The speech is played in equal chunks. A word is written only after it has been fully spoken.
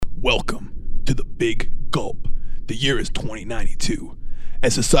big gulp. The year is 2092.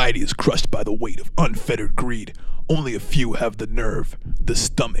 As society is crushed by the weight of unfettered greed, only a few have the nerve, the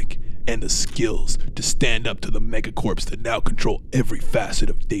stomach, and the skills to stand up to the megacorps that now control every facet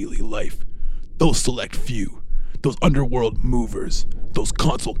of daily life. Those select few, those underworld movers, those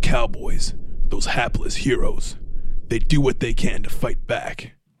console cowboys, those hapless heroes, they do what they can to fight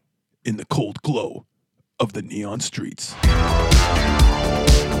back in the cold glow of the neon streets.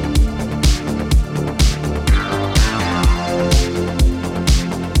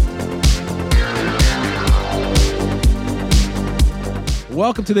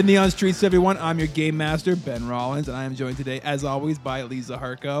 Welcome to the Neon Streets, everyone. I'm your game master, Ben Rollins, and I am joined today, as always, by Lisa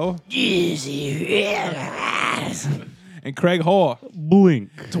Harko. And Craig Hall. Blink.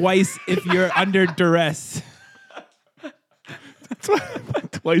 Twice if you're under duress.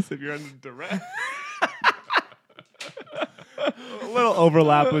 Twice if you're under duress. A little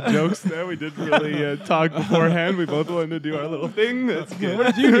overlap with jokes there. We didn't really talk beforehand. We both wanted to do our little thing. That's good.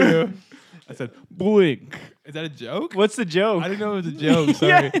 What did you do? I said, blink. Is that a joke? What's the joke? I didn't know it was a joke.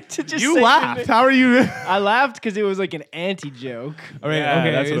 Sorry. You laughed. How are you? I laughed because it was like an anti-joke. All right, Yeah,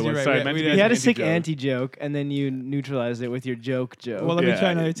 okay, that's what it you're was. right. Sorry, We- meant to we be You had a an sick anti-joke. anti-joke, and then you neutralized it with your joke. Well, let me Yeah,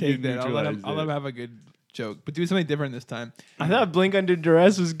 try another you take then. I'll let him neutralized it. have a good joke, but do something different this time. I thought Blink Under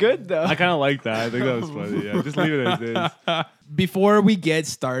Duress was good, though. I kind of like that. I think that was funny. Yeah, just leave it as is. Before we get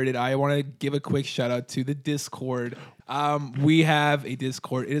started, I want to give a quick shout out to the Discord. We have a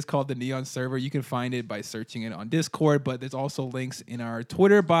Discord. It is called the Neon Server. You can find it by searching it on Discord, but there's also links in our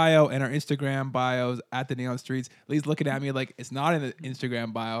Twitter bio and our Instagram bios at the Neon Streets. Lee's looking at me like it's not in the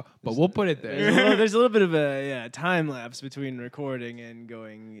Instagram bio, but we'll put it there. There's a little bit of a time lapse between recording and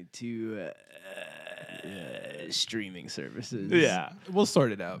going to streaming services. Yeah. We'll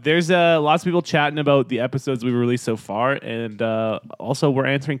sort it out. There's lots of people chatting about the episodes we've released so far, and also we're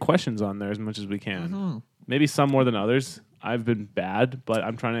answering questions on there as much as we can. Maybe some more than others. I've been bad, but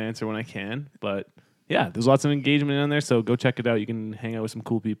I'm trying to answer when I can. But yeah, there's lots of engagement on there, so go check it out. You can hang out with some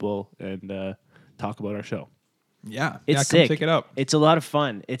cool people and talk about our show. Yeah. It's Come sick. check it out. It's a lot of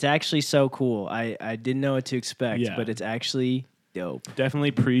fun. It's actually so cool. I didn't know what to expect, Yeah. but it's actually dope.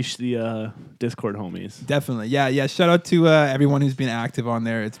 Definitely preach the Discord homies. Definitely. Yeah. Shout out to everyone who's been active on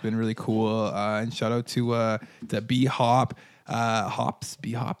there. It's been really cool. And shout out to B-Hop.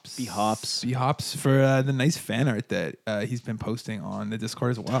 B-Hops for the nice fan art that he's been posting on the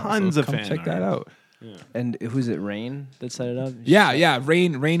Discord as well. Tons so of come fan check that art. out. And who's it, Rain, that set it up? Yeah.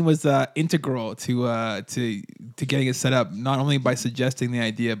 Rain was integral to getting it set up, not only by suggesting the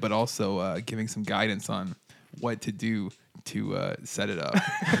idea, but also giving some guidance on what to do to set it up.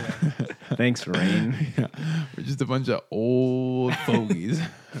 Thanks, Rain. Yeah. We're just a bunch of old fogies.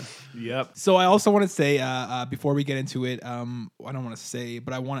 Yep. So I also want to say, before we get into it, I don't want to say,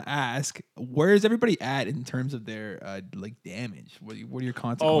 but I want to ask, where is everybody at in terms of their damage? What are your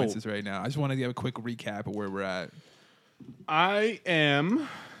consequences right now? I just want to give a quick recap of where we're at. I am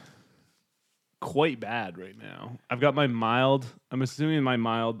quite bad right now. I've got my mild. I'm assuming my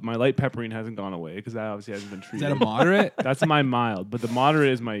light pepperine hasn't gone away because that obviously hasn't been Is treated. that a moderate? That's my mild, but the moderate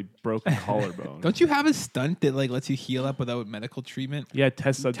is my broken collarbone. Don't you have a stunt that lets you heal up without medical treatment? Yeah,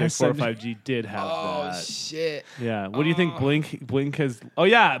 test subject Test subject. 45G did have that. shit! Yeah. What do you think Blink has? Oh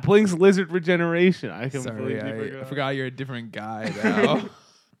yeah, Blink's lizard regeneration. I Sorry, completely I forgot you're a different guy now.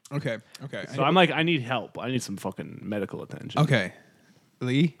 Okay. So I'm like, I need help. I need some fucking medical attention. Okay,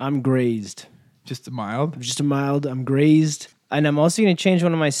 Lee, I'm grazed. just mild. I'm grazed. And I'm also going to change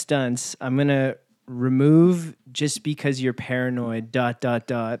one of my stunts. I'm going to remove just because you're paranoid, ...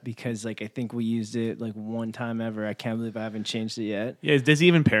 because I think we used it one time ever. I can't believe I haven't changed it yet. Yeah, is he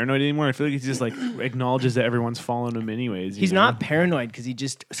even paranoid anymore? I feel like he just acknowledges that everyone's following him anyways. He's not paranoid because he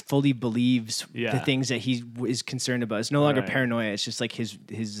just fully believes Yeah. the things that he is concerned about. It's no longer Right. paranoia. It's just his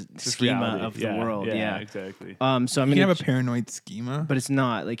Just schema reality. of the world. Yeah. exactly. So I'm You going can have to, a paranoid schema, but it's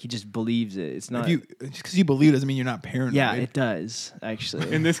not he just believes it. It's not. just because you believe doesn't mean you're not paranoid. Yeah, it does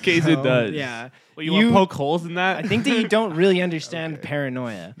actually. In this case, it does. Yeah. Well, you want to poke holes in that? I think that you don't really understand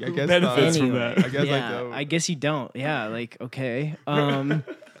paranoia. I guess benefits not. from that? I guess yeah, I don't. I guess you don't. Yeah, okay. I'm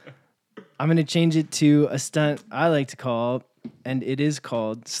gonna change it to a stunt I like to call, and it is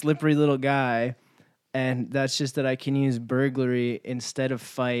called Slippery Little Guy, and that's just that I can use burglary instead of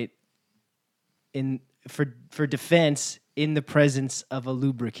fight for defense in the presence of a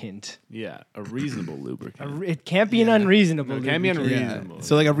lubricant. Yeah, a reasonable lubricant. It can't be an unreasonable No, it can't be lubricant. unreasonable.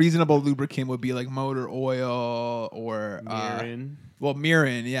 So like a reasonable lubricant would be like motor oil or Mirin. well,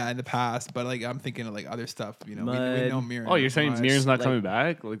 Mirin, in the past, but like I'm thinking of like other stuff. You know, we Mud. know Mirin. Oh, you're saying Mud. Mirin's not like- coming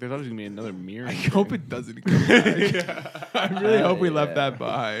back? Like, there's always gonna be another Mirin. I hope it doesn't come back. I really hope we left that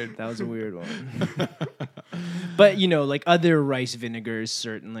behind. That was a weird one. But like other rice vinegars,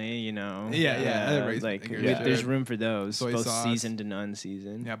 certainly. Yeah, other rice like vinegars, yeah. there's room for those, Soy both sauce. seasoned and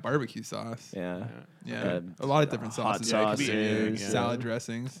unseasoned. Yeah, barbecue sauce. Yeah. Yeah, a lot of different hot sauces. Yeah, it could be sauces. anything, yeah. Salad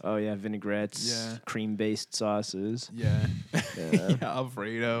dressings. Oh yeah, vinaigrettes. Yeah. Cream-based sauces. Yeah. Yeah.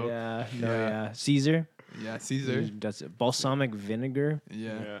 Alfredo. Yeah. Yeah. Caesar. Yeah, Caesar. That's it. Balsamic vinegar.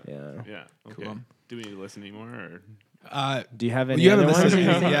 Yeah. Yeah. Okay. Cool. Do we need to listen anymore? Or? Do you have any You haven't other ones? listed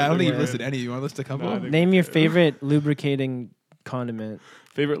any. Yeah, I don't think Yeah. you've listed any. You want to list a couple? No, I think- Name your favorite lubricating condiment.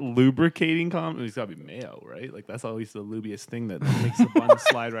 Favorite lubricating condiment? It's gotta be mayo, right? Like that's always the lubiest thing that makes the bun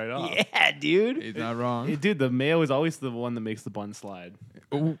slide right off. Yeah, dude. He's not wrong. Dude, the mayo is always the one that makes the bun slide.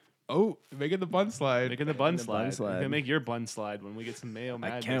 Oh, making the bun slide. Making the bun the slide. bun slide. It's gonna make your bun slide when we get some mayo I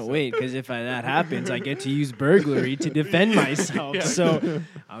madness. can't wait because if that happens, I get to use burglary to defend myself. Yeah. So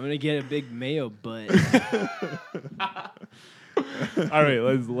I'm gonna get a big mayo butt. All right,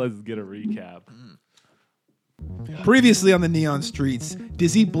 let's get a recap. Previously on the Neon Streets,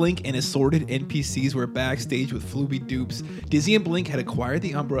 Dizzy, Blink, and assorted NPCs were backstage with Flooby Dupes. Dizzy and Blink had acquired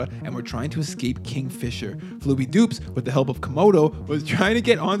the Umbra and were trying to escape Kingfisher. Flooby Dupes, with the help of Komodo, was trying to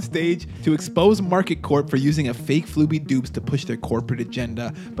get on stage to expose Market Corp for using a fake Flooby Dupes to push their corporate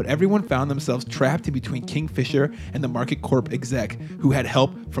agenda, but everyone found themselves trapped in between Kingfisher and the Market Corp exec, who had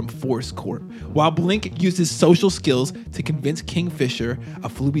help from Force Corp. While Blink used his social skills to convince Kingfisher, a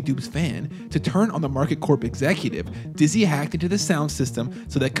Flooby Dupes fan, to turn on the Market Corp executive, Dizzy hacked into the sound system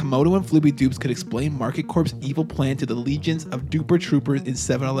so that Komodo and Flooby Dupes could explain Market Corp's evil plan to the legions of duper troopers in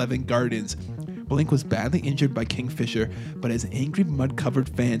 7-Eleven Gardens. Blink was badly injured by Kingfisher, but as angry mud-covered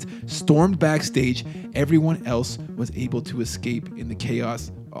fans stormed backstage, everyone else was able to escape in the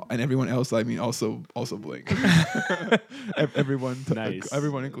chaos. And everyone else, I mean, also Blink. everyone, Nice.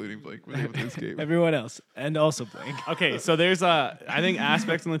 everyone, including Blink, was able to escape. Everyone else, and also Blink. Okay, so there's I think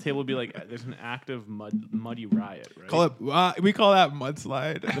aspects on the table would be like there's an active muddy riot, right? We call that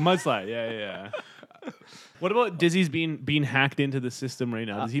mudslide. The mudslide, yeah. What about Dizzy's being hacked into the system right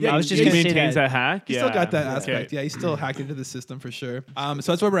now? Does he, yeah, I was just he gonna say maintains that. that hack? He Yeah. still got that Okay. aspect. Yeah, he's still hacked into the system for sure. So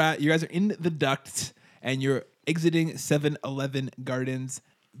that's where we're at. You guys are in the ducts and you're exiting 7-Eleven Gardens.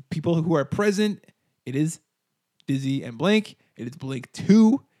 People who are present, it is Dizzy and Blink. It is Blink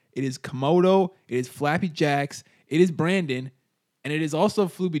 2. It is Komodo. It is Flappy Jacks. It is Brandon. And it is also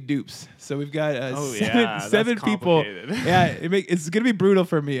Flooby Dupes. So we've got seven that's people. complicated. Yeah, it's gonna be brutal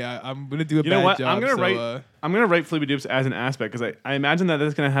for me. I'm gonna do a You know bad what? job. I'm gonna so, write. I'm gonna write Flooby Dupes as an aspect because I imagine that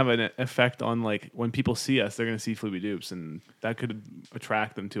that's gonna have an effect on like when people see us, they're gonna see Flooby Dupes, and that could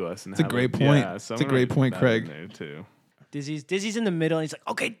attract them to us. And It's a have great them- point. Yeah, so It's a I'm gonna great write point, that Craig. in there too. Dizzy's in the middle, and he's like,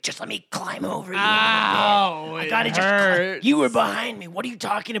 "Okay, just let me climb over you. Ow, I it gotta just. hurts. You were behind me. What are you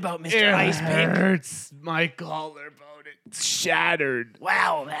talking about, Mr. Ice Pick? hurts. My collarbone. It's shattered.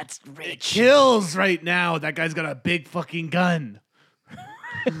 Wow, that's rich. Kills right now. That guy's got a big fucking gun.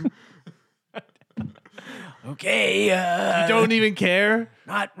 Okay, You don't even care.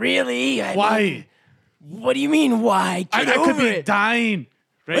 not really. I Why? mean, what do you mean? Why? I Get could over be it. dying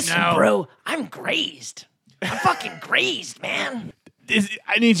right Listen, now, bro, I'm grazed. I'm fucking grazed, man.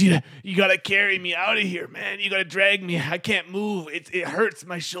 I need you to. You gotta carry me out of here, man. You gotta drag me. I can't move. It hurts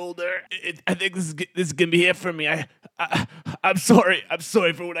my shoulder. I think this is gonna be it for me. I'm sorry. I'm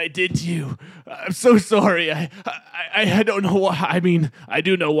sorry for what I did to you. I'm so sorry. I don't know why. I mean, I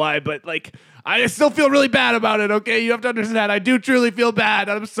do know why, but like, I still feel really bad about it. Okay, you have to understand. I do truly feel bad.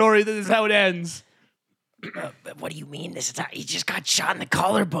 I'm sorry. This is how it ends. But what do you mean? This is how he just got shot in the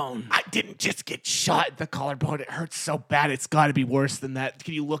collarbone. I didn't just get shot in the collarbone. It hurts so bad. It's got to be worse than that.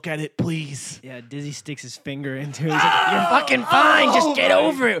 Can you look at it, please? Yeah, Dizzy sticks his finger into it. He's like, "You're fucking fine. Just get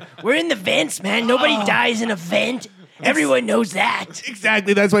over it. We're in the vents, man. Nobody dies in a vent. Everyone knows that."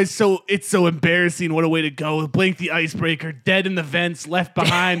 Exactly. That's why it's so embarrassing. What a way to go. Blink the icebreaker, dead in the vents, left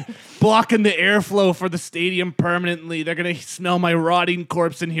behind, blocking the airflow for the stadium permanently. They're gonna smell my rotting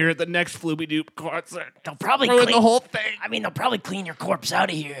corpse in here at the next Flooby Doop concert. They'll probably Ruin clean the whole thing. I mean, they'll probably clean your corpse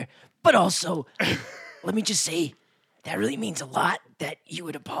out of here. But also, let me just say, that really means a lot that you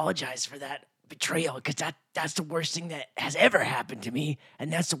would apologize for that betrayal, because that's the worst thing that has ever happened to me,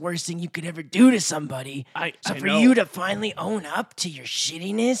 and that's the worst thing you could ever do to somebody. I for know. you to finally own up to your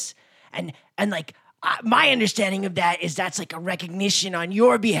shittiness and like My understanding of that is that's like a recognition on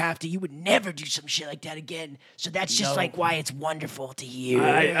your behalf that you would never do some shit like that again. So that's just like why it's wonderful to hear.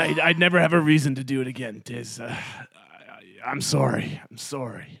 I'd never have a reason to do it again, Diz. I'm sorry. I'm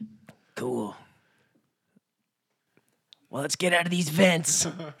sorry. Cool. Well, let's get out of these vents.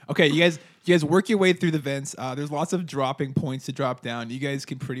 Okay, you guys work your way through the vents. There's lots of dropping points to drop down. You guys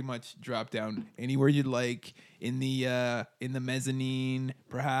can pretty much drop down anywhere you'd like in the mezzanine,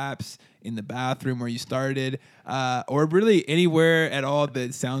 perhaps in the bathroom where you started, or really anywhere at all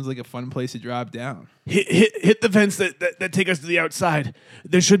that sounds like a fun place to drop down. Hit the vents that take us to the outside.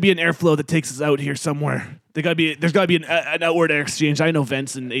 There should be an airflow that takes us out here somewhere. There's got to be an outward air exchange. I know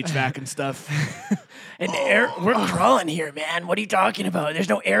vents and HVAC and stuff. And we're crawling here, man. What are you talking about? There's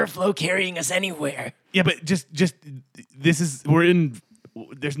no airflow carrying us anywhere. Yeah, but just we're in.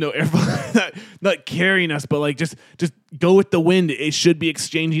 There's no airflow, not carrying us, but like just go with the wind. It should be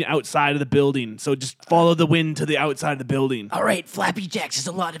exchanging outside of the building. So just follow the wind to the outside of the building. All right, Flappy Jacks has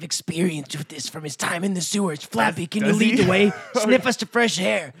a lot of experience with this from his time in the sewers. Flappy, can you Does he? lead the way? Sniff us to fresh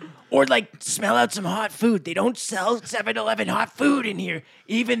air. Or like smell out some hot food. They don't sell 7-Eleven hot food in here,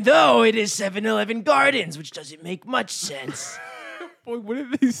 even though it is 7-Eleven Gardens, which doesn't make much sense. Boy,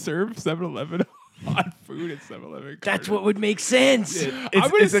 wouldn't they serve 7-Eleven hot food at 7-Eleven? That's what would make sense.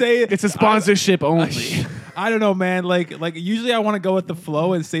 It's a sponsorship only. I don't know, man. Like usually I want to go with the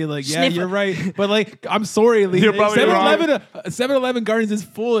flow and say like, yeah, Sniff you're it. right. But like, I'm sorry, Lee. You're probably 7-Eleven Gardens is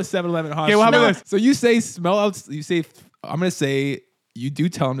full of 7-Eleven hot. Okay, well, how about this? So you say smell out. You say I'm gonna say you do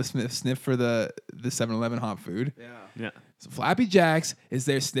tell him to sniff for the 7-Eleven hot food. Yeah. So Flappy Jacks is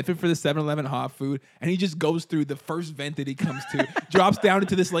there sniffing for the 7-Eleven hot food, and he just goes through the first vent that he comes to, drops down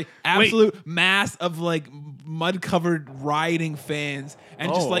into this like absolute mass of like mud-covered rioting fans,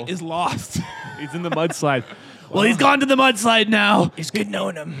 and just like is lost. He's in the mudslide. Well, he's gone to the mudslide now. It's good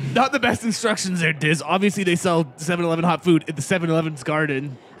knowing him. Not the best instructions there, Diz. Obviously, they sell 7-Eleven hot food at the 7-Eleven's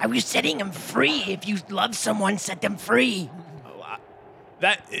garden. I was setting him free. If you love someone, set them free.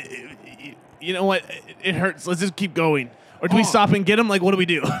 That, you know what? It hurts. Let's just keep going. Or do we stop and get him? Like, what do we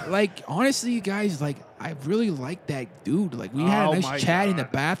do? Like, honestly, you guys, like, I really like that dude. Like, we had Oh a my nice chat in the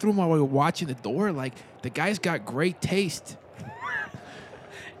God. bathroom while we were watching the door. Like, the guy's got great taste.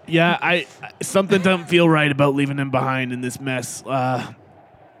 Yeah, I something doesn't feel right about leaving him behind in this mess.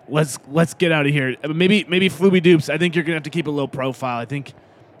 Let's get out of here. Maybe Flooby Dupes. I think you're gonna have to keep a low profile. I think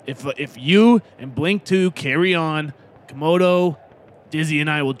if you and Blink 2 carry on, Komodo, Dizzy, and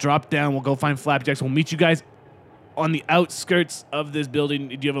I will drop down. We'll go find Flapjacks. We'll meet you guys on the outskirts of this building.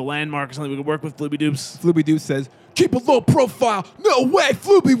 Do you have a landmark or something we could work with, Flooby Dupes? Flooby Doo says, keep a low profile. No way,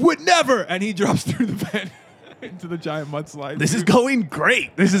 Flooby would never. And he drops through the vent into the giant mudslide. This is going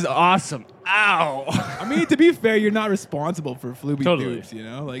great. This is awesome. Ow. I mean, to be fair, you're not responsible for Flooby Totally. Dupes, you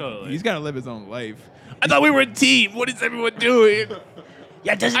know? Like, Totally. he's got to live his own life. I thought we were a team. What is everyone doing?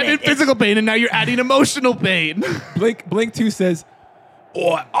 Yeah, doesn't I'm in it? physical pain, and now you're adding emotional pain. Blink 2 says,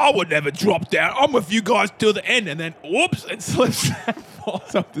 oh, I would never drop down. I'm with you guys till the end. And then, whoops, and slips and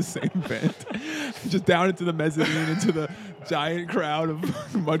falls up the same vent. Just down into the mezzanine, into the giant crowd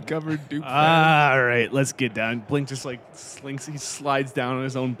of mud-covered dupe fans. All right, let's get down. Blink just like slinks. He slides down on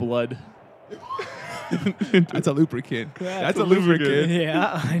his own blood. That's a lubricant. That's a lubricant.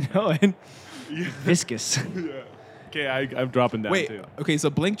 Yeah, I know it. Viscous. Okay, I'm dropping down Wait, too. okay, so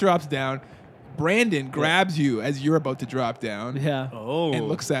Blink drops down. Brandon grabs you as you're about to drop down Yeah. Oh, and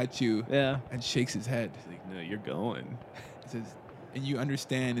looks at you Yeah. and shakes his head. like, no, you're going. He says, and you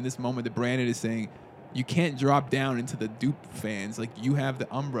understand in this moment that Brandon is saying, you can't drop down into the dupe fans. Like, you have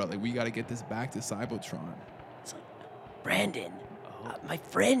the Umbra. Like, we got to get this back to Cybotron. Brandon, my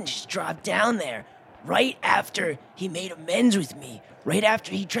friend just dropped down there right after he made amends with me, right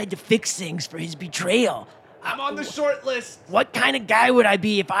after he tried to fix things for his betrayal. I'm on the short list. What kind of guy would I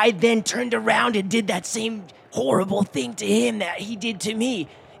be if I then turned around and did that same horrible thing to him that he did to me?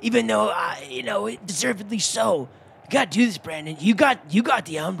 Even though, it deservedly so. You gotta do this, Brandon. You got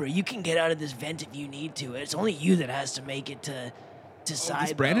the Umbra. You can get out of this vent if you need to. It's only you that has to make it to Does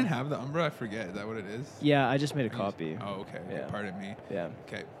Cybo. Brandon have the Umbra? I forget. Is that what it is? Yeah, I just made a copy. Oh, okay. Yeah. Pardon me. Yeah.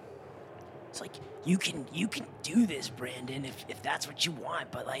 Okay. It's like you can do this, Brandon, if that's what you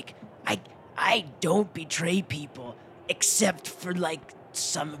want. But like I don't betray people except for like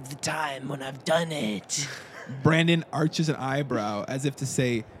some of the time when I've done it. Brandon arches an eyebrow as if to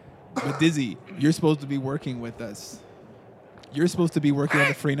say, but Dizzy, you're supposed to be working with us. You're supposed to be working on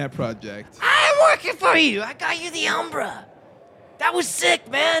the Freenet project. I'm working for you. I got you the Umbra. That was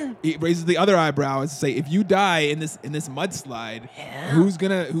sick, man. He raises the other eyebrow as to say, if you die in this mudslide, Yeah. who's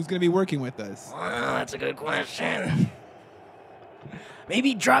gonna be working with us? Well, that's a good question.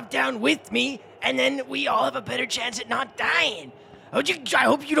 Maybe drop down with me and then we all have a better chance at not dying. I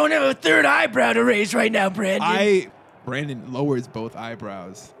hope you don't have a third eyebrow to raise right now, Brandon. Brandon lowers both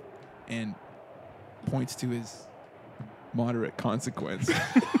eyebrows and points to his moderate consequence.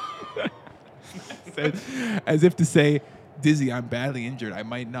 As if to say, Dizzy, I'm badly injured. I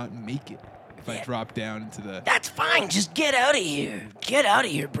might not make it if I drop down into the... That's fine. Just get out of here. Get out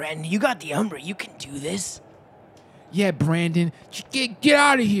of here, Brandon. You got the Umbra. You can do this. Yeah, Brandon, get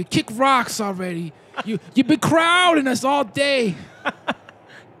out of here. Kick rocks already. You've been crowding us all day.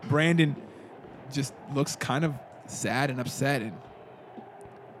 Brandon just looks kind of sad and upset, and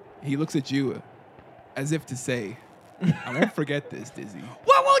he looks at you as if to say, I won't forget this, Dizzy.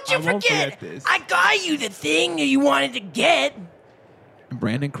 What won't you I won't forget this. I got you the thing that you wanted to get. And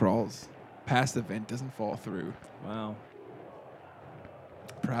Brandon crawls past the vent, doesn't fall through. Wow.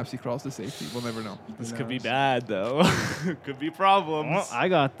 Perhaps he crawls to safety. We'll never know. This could be bad, though. Could be problems. Well, I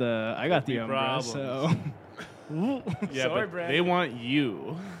got the be Umbra, so. Yeah, Sorry, but Brandon. they want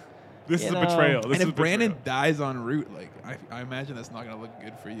you. This You is a know, betrayal. This And is if Brandon betrayal. dies en route, like I imagine that's not going to look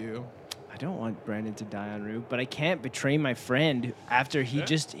good for you. I don't want Brandon to die en route, but I can't betray my friend after he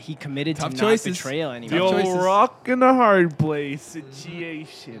committed Tough to choices. not betrayal The anymore. old choices. rock in a hard place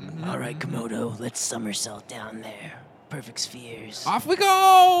situation. All right, Komodo, let's somersault down there. Perfect spheres. Off we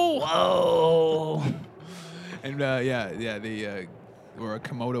go! Whoa. And they or a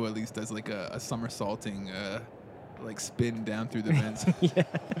Komodo at least does like a somersaulting like spin down through the vents,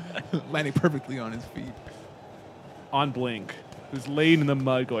 landing perfectly on his feet. On Blink, who's laying in the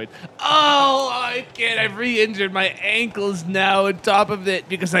mud going, oh, I can't. I've re-injured my ankles now on top of it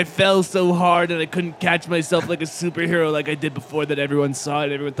because I fell so hard and I couldn't catch myself like a superhero like I did before that everyone saw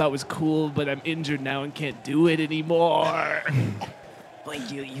it. Everyone thought was cool, but I'm injured now and can't do it anymore.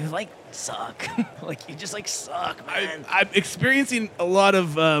 Like you like suck. Like you just like suck, man. I'm experiencing a lot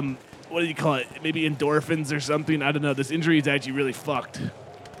of, what do you call it? Maybe endorphins or something. I don't know. This injury is actually really fucked.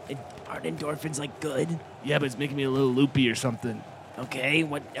 Aren't endorphins like good? Yeah, but it's making me a little loopy or something. Okay,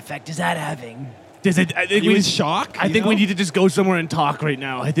 what effect is that having? I think You in shock? I you think know? we need to just go somewhere and talk right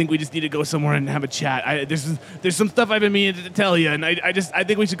now. I think we just need to go somewhere and have a chat. There's some stuff I've been meaning to tell you, and I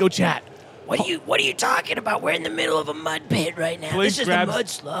think we should go chat. What are you talking about? We're in the middle of a mud pit right now. Blake This is a grabs- mud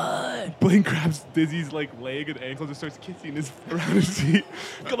slide. Blink grabs Dizzy's like leg and ankles and starts kissing his around his feet.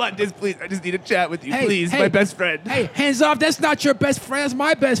 Come on, Diz, please. I just need to chat with you, please. My best friend. Hey, hands off! That's not your best friend. That's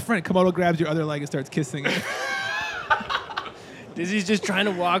my best friend. Komodo grabs your other leg and starts kissing it. Dizzy's just trying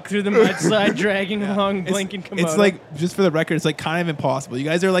to walk through the mudslide, dragging along Blink and Komodo. It's like, just for the record, it's like kind of impossible. You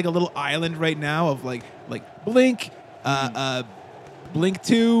guys are like a little island right now of like Blink, Blink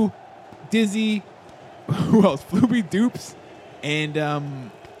 2, Dizzy, who else? Flooby Dupes, and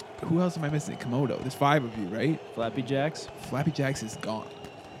who else am I missing? Komodo. There's 5 of you, right? Flappy Jacks. Flappy Jacks is gone.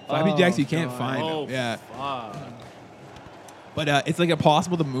 Flappy Jacks, you can't God. find Oh, him. Yeah. fuck. But it's like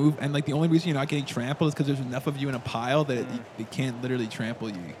impossible to move, and like the only reason you're not getting trampled is because there's enough of you in a pile that they can't literally trample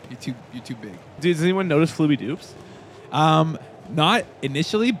you. You're too big. Dude, does anyone notice Flooby Dupes? Not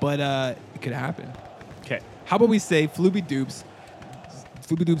initially, but it could happen. Okay. How about we say Flooby Dupes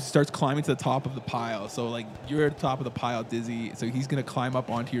starts climbing to the top of the pile. So like you're at the top of the pile, Dizzy. So he's gonna climb up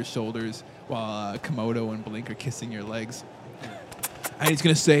onto your shoulders while Komodo and Blink are kissing your legs. And he's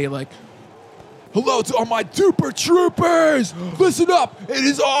gonna say like, "Hello to all my duper troopers! Listen up! It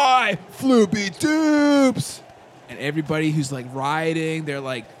is I, Flooby Dupes!" And everybody who's like riding, they're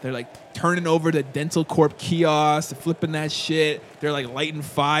like turning over the Dental Corp kiosk, flipping that shit. They're like lighting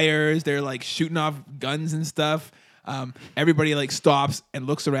fires. They're like shooting off guns and stuff. Everybody like stops and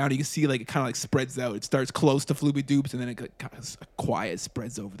looks around. You can see like it kind of like spreads out. It starts close to Flooby Dupes, and then it kind of quiet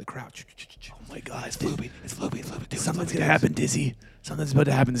spreads over the crowd. Oh my God, it's Flooby. It's Flooby. Something's gonna happen, Dizzy. Something's about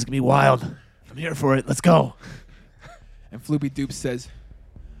to happen. This is gonna be wild. I'm here for it. Let's go. And Flooby Dupes says,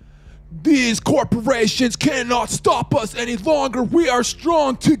 "These corporations cannot stop us any longer. We are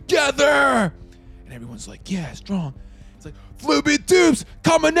strong together." And everyone's like, "Yeah, strong." It's like, "Flooby Dupes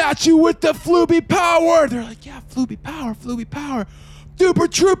coming at you with the Flooby power." They're like, "Yeah, Flooby power, Flooby power. Duper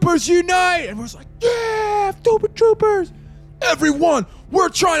Troopers unite." And we're like, "Yeah, Duper Troopers. Everyone, we're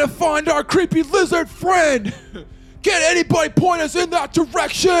trying to find our creepy lizard friend. Can anybody point us in that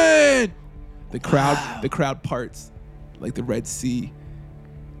direction?" The crowd parts like the Red Sea.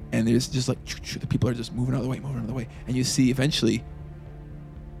 And there's just like, the people are just moving out of the way. And you see eventually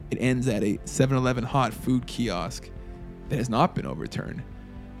it ends at a 7-Eleven hot food kiosk that has not been overturned.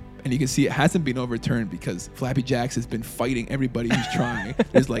 And you can see it hasn't been overturned because Flappy Jacks has been fighting everybody who's trying.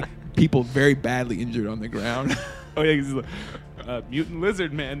 There's like people very badly injured on the ground. Oh yeah, he's a mutant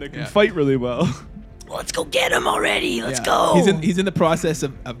lizard man that can Yeah. fight really well. Let's go get him already. Let's Yeah. go. He's in the process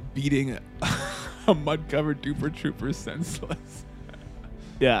of beating A mud-covered Duper Trooper senseless.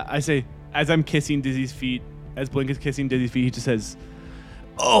 Yeah, I say, as I'm kissing Dizzy's feet, as Blink is kissing Dizzy's feet, he just says,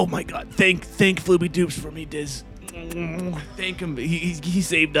 "Oh my God, thank Flooby Doops for me, Diz. Thank him. He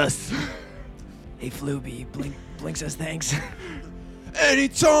saved us." Hey, Flooby, Blink says thanks.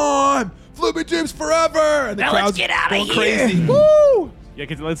 Anytime! Flooby Doops forever! And the Now let's crowd's get outta going here. crazy. Woo! Yeah,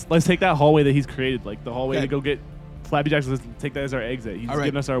 cause let's take that hallway that he's created, like the hallway Okay. to go get Flappy Jacks. Let's take that as our exit. He's All right,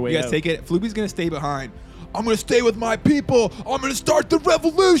 giving us our way you guys out. take it. Flooby's gonna stay behind. I'm gonna stay with my people. I'm gonna start the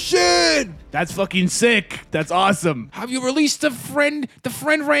revolution. That's fucking sick. That's awesome. Have you released the friend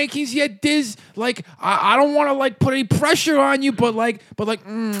rankings yet, Diz? Like, I don't want to like put any pressure on you, but like,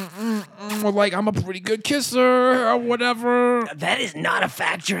 I'm a pretty good kisser or whatever. That is not a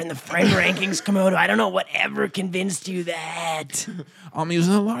factor in the friend rankings, Komodo. I don't know whatever convinced you that. I'm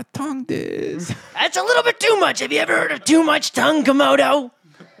using a lot of tongue, Diz. That's a little bit too much. Have you ever heard of too much tongue, Komodo?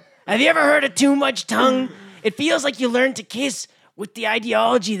 Have you ever heard of too much tongue? It feels like you learned to kiss with the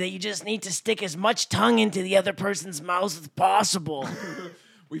ideology that you just need to stick as much tongue into the other person's mouth as possible.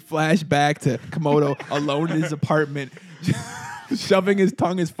 We flash back to Komodo alone in his apartment, shoving his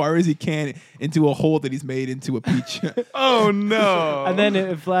tongue as far as he can into a hole that he's made into a peach. Oh no. And then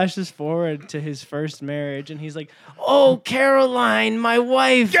it flashes forward to his first marriage, and he's like, Oh, Caroline, my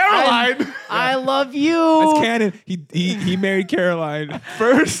wife. Caroline. "I love you." That's canon. He married Caroline.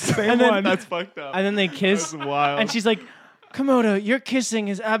 First same then- one. That's fucked up. And then they kiss, That's wild. and she's like, "Komodo, your kissing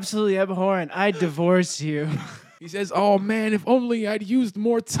is absolutely abhorrent. I'd divorce you." He says, "Oh man, if only I'd used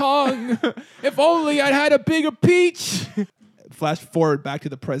more tongue. If only I'd had a bigger peach." Flash forward back to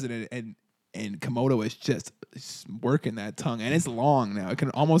the president, and Komodo is just working that tongue, and it's long now. It can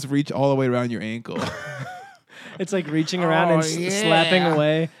almost reach all the way around your ankle. It's like reaching around and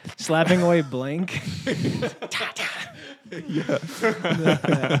slapping away Blink. Yeah.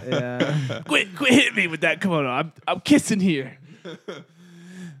 Quit hitting me with that Komodo. I'm kissing here.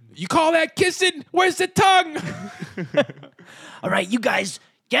 You call that kissing? Where's the tongue? All right, you guys,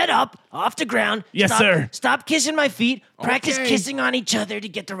 get up off the ground. Yes, sir. Stop kissing my feet. Practice Okay. kissing on each other to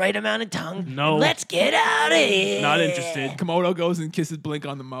get the right amount of tongue. No. And let's get out of here. Not interested. Komodo goes and kisses Blink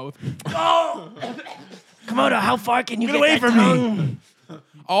on the mouth. Komodo, how far can you Get get away that from me. tongue?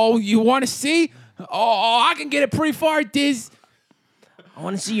 Oh, you want to see? Oh, I can get it pretty far, Diz. I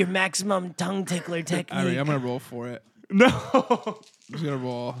want to see your maximum tongue tickler technique. All right, I'm gonna roll for it. No. I'm just gonna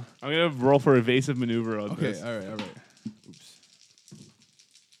roll. I'm gonna roll for evasive maneuver on Okay, this. all right. Oops.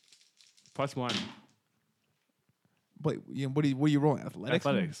 +1. Wait, what are you rolling? Athletics?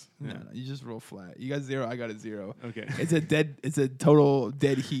 Athletics. No, you just roll flat. You got 0. I got a 0. Okay. It's a total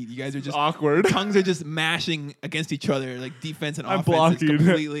dead heat. You guys are just Awkward. tongues are just mashing against each other, like defense and I'm offense. It's blocking.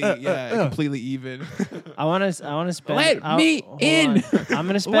 completely, completely even. I want to spend. Let me hold in. on. I'm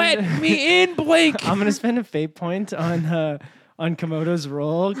gonna spend. Let me in, Blake. I'm gonna spend a fate point on Komodo's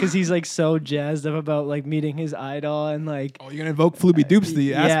roll because he's like so jazzed up about like meeting his idol and like Oh, you're gonna invoke Flooby Doops,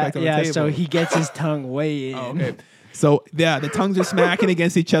 the aspect on the table. So he gets his tongue way in. Oh, okay. So yeah, the tongues are smacking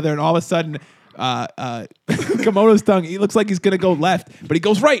against each other, and all of a sudden, Komodo's tongue, he looks like he's gonna go left, but he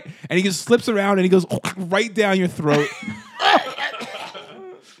goes right, and he just slips around and he goes right down your throat.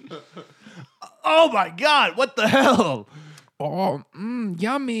 Oh my God! What the hell? Oh,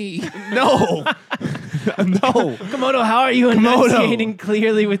 yummy. No. No. Komodo, how are you enunciating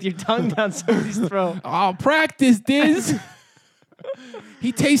clearly with your tongue down somebody's throat? I'll practice this.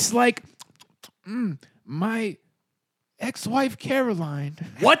 He tastes like my ex-wife Caroline.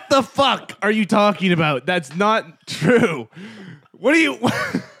 What the fuck are you talking about? That's not true. What are you?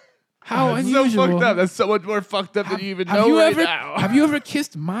 How That's so unusual. fucked up. That's so much more fucked up than you even Have know you right ever now. have you ever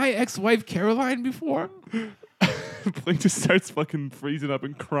kissed my ex-wife Caroline before? Blink just starts fucking freezing up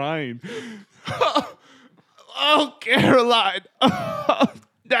and crying. Oh, Caroline. Oh,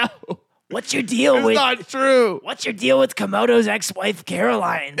 no. What's your deal It's with not true. What's your deal with Komodo's ex-wife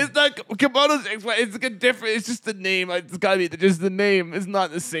Caroline? It's not Komodo's ex-wife. It's like a different. It's just the name. It's gotta be just the name. It's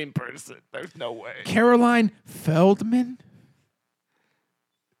not the same person. There's no way. Caroline Feldman?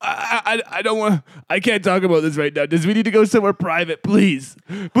 I don't want. I can't talk about this right now. Does we need to go somewhere private, please?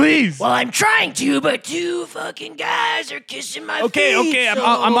 Please. Well, I'm trying to, but two fucking guys are kissing my Okay, feet. okay. I'm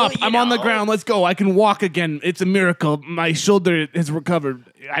so, up. you I'm on the know. ground. Let's go. I can walk again. It's a miracle. My shoulder has recovered.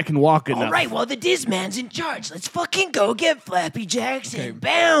 I can walk enough. All right, well, the Dizman's in charge. Let's fucking go get Flappy Jacks and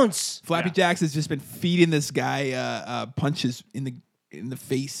bounce. Flappy Jacks has just been feeding this guy punches in the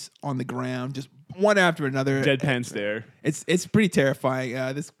face on the ground, just one after another. Deadpan stare. It's pretty terrifying.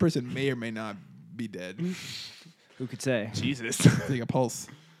 This person may or may not be dead. Who could say? Jesus. Take a pulse.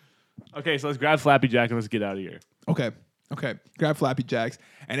 Okay, so let's grab Flappy Jack and let's get out of here. Okay. Okay, grab Flappy Jacks,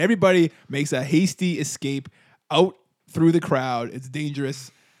 and everybody makes a hasty escape out through the crowd. It's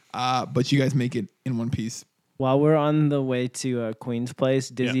dangerous, but you guys make it in one piece. While we're on the way to Queen's Place,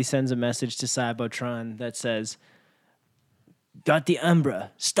 Dizzy sends a message to Cybotron that says, "Got the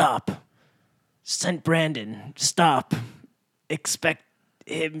Umbra. Stop. Sent Brandon. Stop. Expect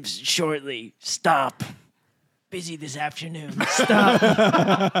him shortly. Stop. Busy this afternoon. Stop."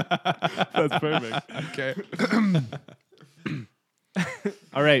 That's perfect. Okay.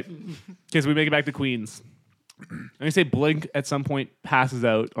 All right. Okay, so we make it back to Queens. I'm gonna say Blink at some point passes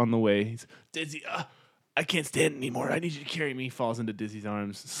out on the way. He's, Dizzy, I can't stand anymore. I need you to carry me. Falls into Dizzy's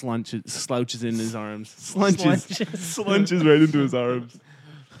arms. Slouches in his arms. Slunches right into his arms.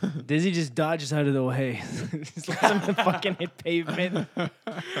 Dizzy just dodges out of the way. He's lets him fucking hit pavement. And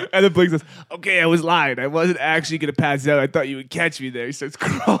then Blink says, "Okay, I was lying. I wasn't actually gonna pass out. I thought you would catch me there." He starts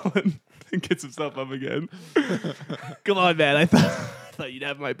crawling and gets himself up again. Come on, man. I thought you'd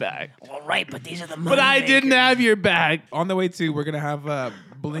have my back. All right, but these are the money But I didn't have your back. On the way to, we're gonna have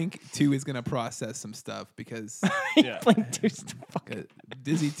Blink 2 is gonna process some stuff because Blink 2's the fucking.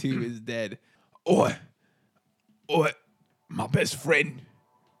 Dizzy 2 is dead. Oi, my best friend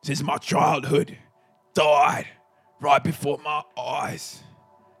since my childhood died right before my eyes.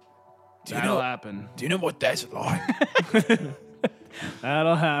 That'll happen. Do you know what that's like?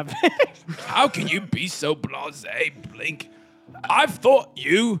 That'll happen. How can you be so blasé, Blink? I thought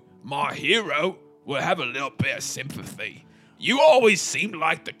you, my hero, would have a little bit of sympathy. You always seemed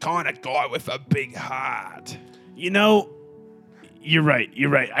like the kind of guy with a big heart. You know, you're right.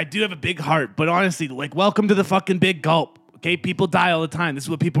 I do have a big heart, but honestly, like, welcome to the fucking big gulp. Okay, people die all the time. This is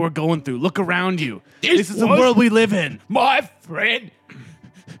what people are going through. Look around you. This is the world we live in. My friend,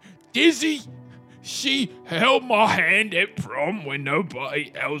 Dizzy, she held my hand at prom when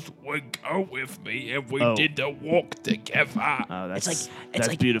nobody else would go with me, and we did the walk together. Oh, that's It's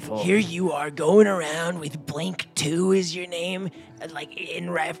like beautiful. Here you are going around with Blink 2 is your name, like in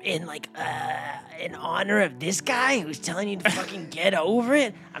honor of this guy who's telling you to fucking get over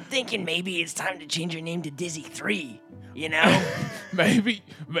it. I'm thinking maybe it's time to change your name to Dizzy 3. You know? Maybe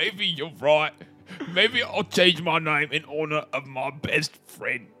you're right. Maybe I'll change my name in honor of my best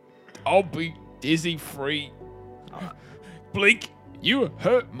friend. I'll be Dizzy 3. Blink, you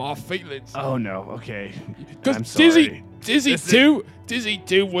hurt my feelings. Oh no. Okay. I'm Because sorry. Dizzy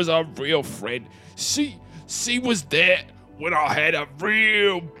 2 was a real friend. She was there when I had a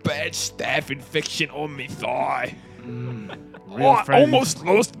real bad staph infection on me thigh. Real I friend. almost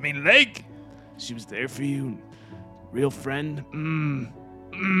lost me leg. She was there for you. Real friend.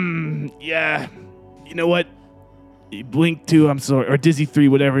 Yeah. You know what? Blink 2, I'm sorry, or Dizzy 3,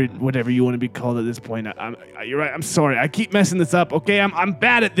 whatever you want to be called at this point. You're right. I'm sorry. I keep messing this up. Okay, I'm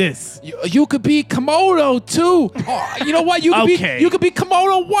bad at this. You could be Komodo too. Oh, you know what? You could Okay. be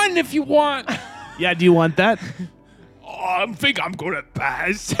Komodo 1 if you want. Yeah. Do you want that? I think I'm gonna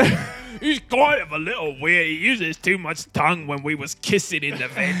pass. He's kind of a little weird. He uses too much tongue when we was kissing in the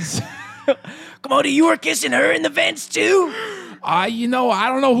vents. Komodo, you were kissing her in the vents too? I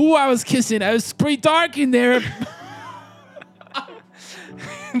don't know who I was kissing. It was pretty dark in there.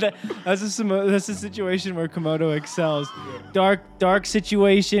 That's a situation where Komodo excels. Dark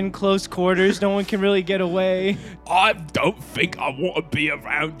situation, close quarters. No one can really get away. I don't think I want to be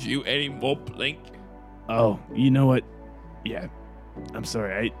around you anymore, Blink. Oh, you know what? Yeah. I'm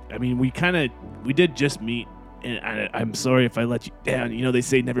sorry. I mean, we did just meet, and I'm sorry if I let you down. You know, they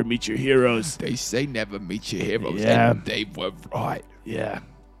say never meet your heroes. They say never meet your heroes, Yeah. and they were right. Yeah.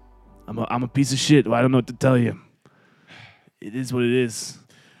 I'm a piece of shit. I don't know what to tell you. It is what it is.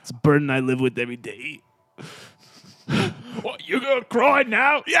 It's a burden I live with every day. What, you gonna cry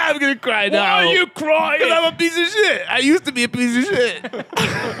now? Yeah, I'm gonna cry now. Why are you crying? Because I'm a piece of shit. I used to be a piece of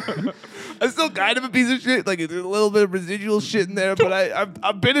shit. I'm still kind of a piece of shit. Like, there's a little bit of residual shit in there, but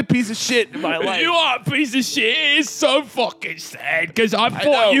I've been a piece of shit in my life. You are a piece of shit. It's so fucking sad because I know.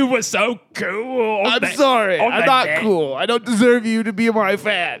 thought you were so cool. I'm sorry. on I'm that not day. cool. I don't deserve you to be my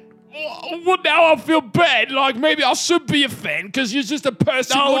fan. Well, now I feel bad. Like, maybe I should be a fan because you're just a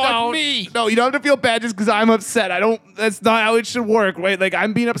person like me. No, you don't have to feel bad just because I'm upset. That's not how it should work, right? Like,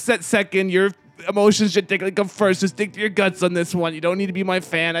 I'm being upset second. Your emotions should come first. Just stick to your guts on this one. You don't need to be my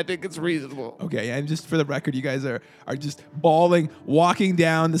fan. I think it's reasonable. Okay, and just for the record, you guys are just bawling, walking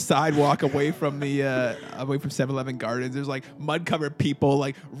down the sidewalk away from the 7-Eleven Gardens. There's like mud-covered people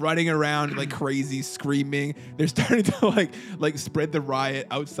like running around like crazy, screaming. They're starting to like spread the riot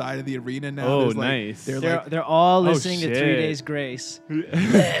outside of the arena now. Oh, There's, like, nice. They're all listening to 3 shit. Days Grace.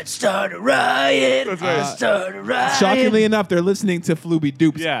 Let's start a riot. Let's start a riot. Shockingly enough, they're listening to Flooby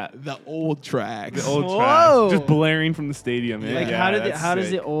Doops, Yeah. the old track. tracks. The old Whoa. tracks, just blaring from the stadium. Like Yeah, how does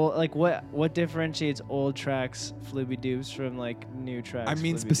sick. it old like what differentiates old tracks Flooby Doops from like new tracks? I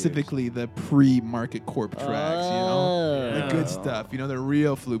mean Flooby Doops? specifically the pre-Market Corp tracks, you know? The good stuff, you know, the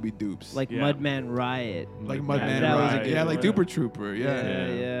real Flooby Doops. like Yeah. Mudman Riot. like Mudman Mudman that was a Riot. good Yeah, like one. Duper Trooper. Yeah.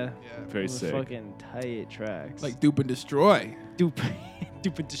 Yeah. Very Those sick. Fucking tight tracks. Like Dupe and Destroy. Dupe,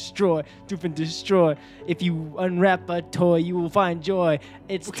 dupe and destroy, dupe and destroy. If you unwrap a toy, you will find joy.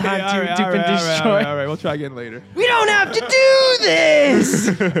 It's time to dupe and destroy. All right, we'll try again later. We don't have to do this.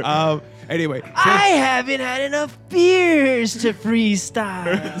 Anyway, I haven't had enough beers to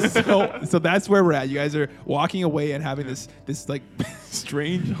freestyle. so that's where we're at. You guys are walking away and having this like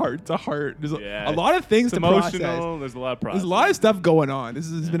strange heart to heart. There's Yeah. a lot of things It's to process. emotional. There's a lot of process. There's a lot of stuff going on.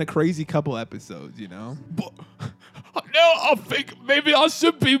 This has been a crazy couple episodes, you know. But now I think maybe I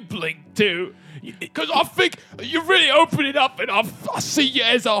should be Blink too. Because I think you really open it up and I see you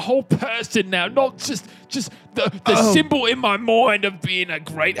as a whole person now, not just the symbol in my mind of being a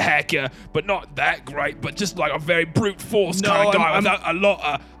great hacker, but not that great, but just like a very brute force kind of guy without a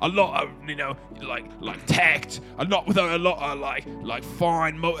lot of you know like tact, without a lot of like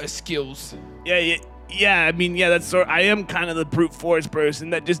fine motor skills. Yeah, I mean, yeah, that's sort. I am kind of the brute force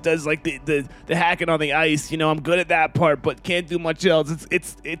person that just does like the hacking on the ice. You know, I'm good at that part, but can't do much else.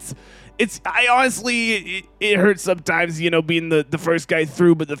 I honestly, it hurts sometimes, you know, being the first guy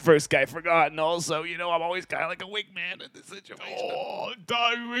through, but the first guy forgot. And also, you know, I'm always kind of like a wingman in this situation. Oh,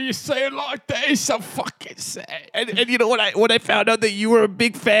 don't when you say it like that, it's so fucking sad. And you know, when I found out that you were a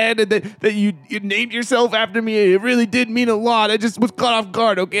big fan and that you named yourself after me, it really did mean a lot. I just was caught off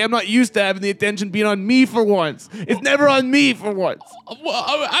guard, okay? I'm not used to having the attention being on me for once. It's never on me for once. Well,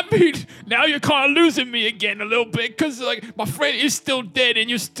 I mean, now you're kind of losing me again a little bit because like my friend is still dead and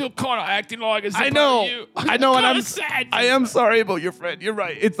you're still kind of acting like it's I about know, you. I know, and Kinda I'm sad. I am sorry about your friend. You're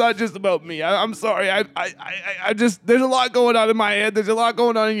right. It's not just about me. I'm sorry. I just there's a lot going on in my head. There's a lot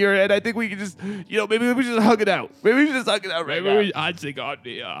going on in your head. I think we can just, you know, maybe we should just hug it out. Maybe we should just hug it out right now. I think I'd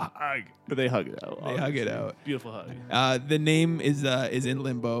be hug. But they hug it out. They hug it out. Beautiful hug. The name is in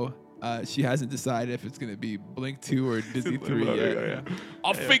limbo. She hasn't decided if it's gonna be Blink 2 or Disney 3 yet.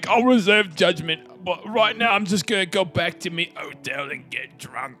 I think I'll reserve judgment, but right now I'm just gonna go back to me hotel and get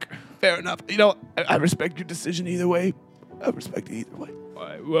drunk. Fair enough. You know, I respect your decision either way. I respect it either way.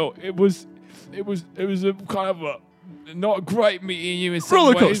 Alright, well, it was a kind of a not great meeting you in some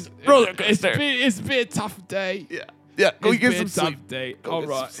Roller ways. coaster. Roller coaster. It's been a tough day. Yeah. Go It's get been some a sleep. tough day. Go All get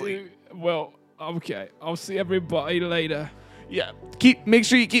some right. sleep. Well, okay. I'll see everybody later. Yeah. Make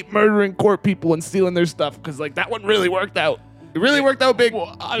sure you keep murdering court people and stealing their stuff, because like that one really worked out. It really worked out big.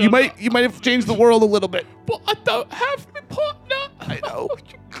 Well, I you don't might know. you might have changed the world a little bit. But I don't have my partner. I know.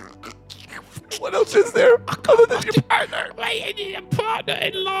 What else is there other than your partner? Wait, you need a partner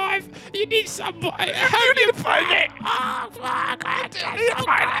in life. You need somebody. You need a partner. Oh, fuck. I need a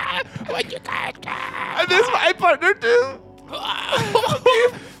partner. What you got? And this is my partner too.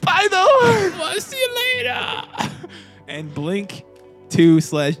 Bye though. Well, see you later. And Blink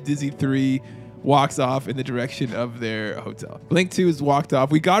 2/Dizzy 3 walks off in the direction of their hotel. Blink 2 has walked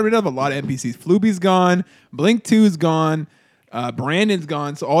off. We got rid of a lot of NPCs. Flooby's gone. Blink 2's gone. Brandon's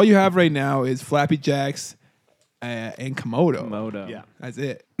gone. So all you have right now is Flappy Jacks and Komodo. Moto. Yeah, that's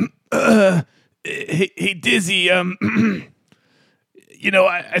it. Hey Dizzy, you know,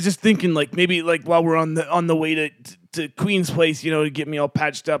 I was just thinking like maybe like while we're on the way to Queen's place, you know, to get me all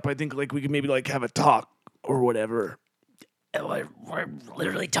patched up, I think like we could maybe like have a talk or whatever. We're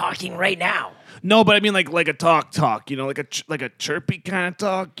literally talking right now. No, but I mean like a talk, you know, like a chirpy kind of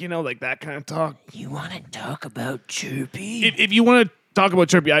talk, you know, like that kind of talk. You want to talk about Chirpy? If you want to talk about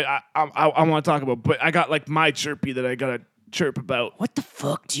chirpy, I want to talk about, but I got like my chirpy that I gotta chirp about. What the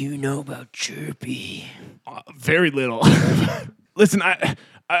fuck do you know about Chirpy? Very little. Listen,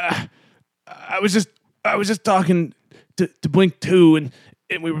 I was just talking to Blink 2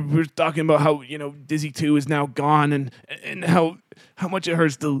 and we were talking about how, you know, Dizzy 2 is now gone and how much it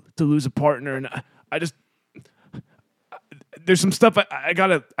hurts to lose a partner, and I just there's some stuff I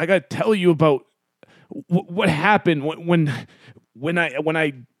gotta tell you about what happened when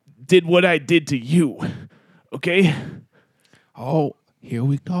I did what I did to you. Okay? Oh, here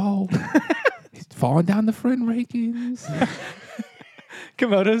we go. He's falling down the friend rankings.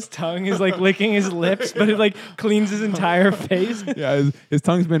 Komodo's tongue is like licking his lips, but it like cleans his entire face. Yeah, his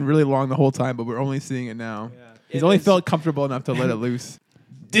tongue's been really long the whole time, but we're only seeing it now. He's It only is- felt comfortable enough to let it loose.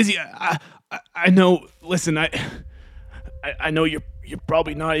 Dizzy, I know. Listen, I know you're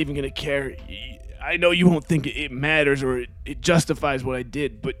probably not even gonna care. I know you won't think it matters or it justifies what I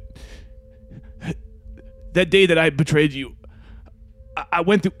did, but that day that I betrayed you, I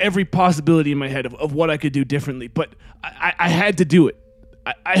went through every possibility in my head of what I could do differently, but I had to do it.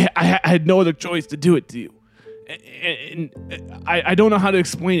 I had no other choice to do it to you. And I don't know how to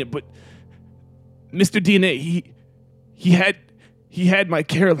explain it, but Mr. DNA, he had my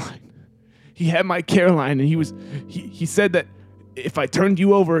Caroline. He had my Caroline, and he said that if I turned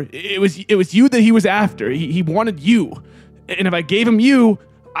you over, it was you that he was after. He wanted you, and if I gave him you,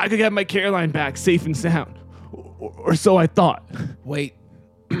 I could have my Caroline back safe and sound, or so I thought. Wait,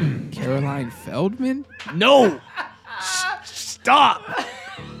 Caroline Feldman? No, stop,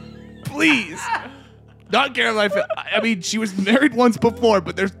 please. Not Caroline. I mean, she was married once before,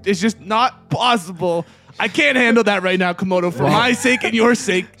 but it's just not possible. I can't handle that right now, Komodo. For my sake and your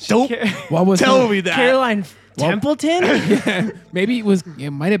sake, don't What was tell her- me that. Caroline Templeton? Maybe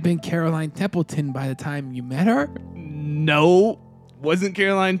it might have been Caroline Templeton by the time you met her. No, wasn't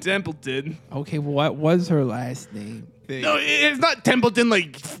Caroline Templeton. Okay, well, what was her last name? No, it's not Templeton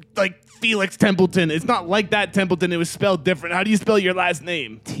like Felix Templeton. It's not like that Templeton. It was spelled different. How do you spell your last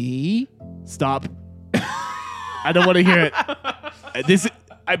name? T? Stop. I don't want to hear it.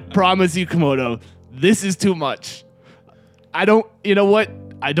 I promise you, Komodo, this is too much. You know what?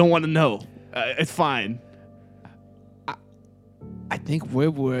 I don't want to know. It's fine. I think we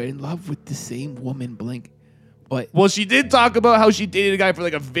were in love with the same woman, Blink. But Well, she did talk about how she dated a guy for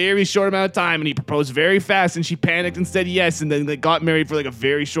like a very short amount of time, and he proposed very fast, and she panicked and said yes, and then they got married for like a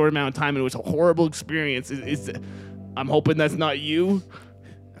very short amount of time, and it was a horrible experience. I'm hoping that's not you.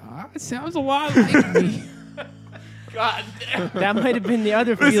 it sounds a lot like me. God damn. That might have been the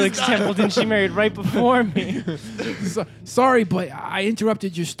other Felix Templeton she married right before me. Sorry, but I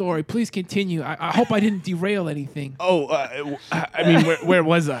interrupted your story. Please continue. I hope I didn't derail anything. Oh, I mean, where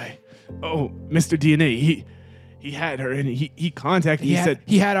was I? Oh, Mr. DNA, he had her, and he contacted me. He said,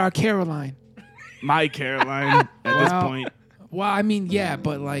 He had our Caroline. my Caroline at this Wow. point. Well, I mean, yeah,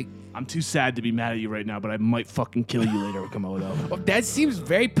 but like, I'm too sad to be mad at you right now, but I might fucking kill you later, Komodo. that seems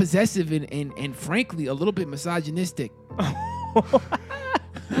very possessive and frankly a little bit misogynistic.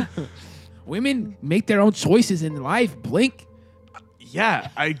 Women make their own choices in life, Blink. Yeah,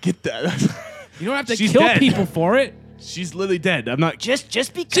 I get that. You don't have to She's kill dead. people for it. She's literally dead. I'm not. Just She's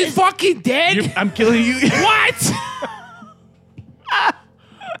because fucking dead. I'm killing you. What?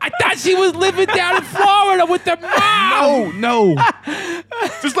 I thought she was living down in Florida with her mom. No.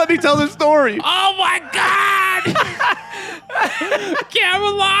 Just let me tell the story. Oh my God!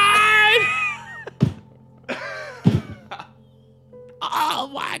 Caroline! Oh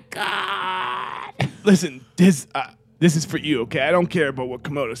my God! Listen, this is for you, okay? I don't care about what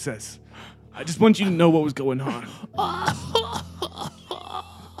Komodo says. I just want you to know what was going on.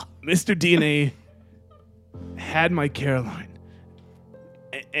 Mr. DNA had my Caroline.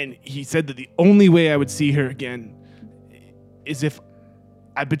 And he said that the only way I would see her again is if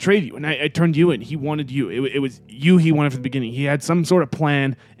I betrayed you and I turned you in. He wanted you. It was you he wanted from the beginning. He had some sort of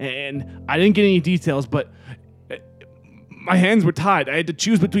plan, and I didn't get any details, but my hands were tied. I had to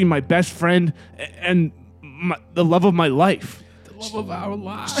choose between my best friend and the love of my life. The love of our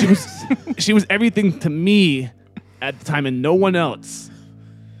lives. She was everything to me at the time and no one else.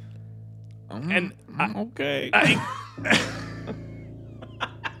 And Okay.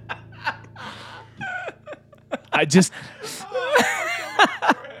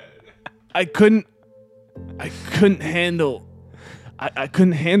 I couldn't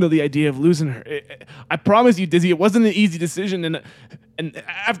handle the idea of losing her. I promise you, Dizzy, it wasn't an easy decision, and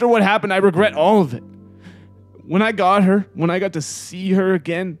after what happened, I regret all of it. When I got her, when I got to see her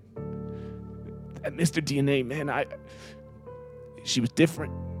again, at Mr. DNA, man, she was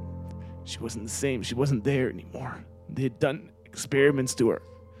different. She wasn't the same. She wasn't there anymore. They had done experiments to her.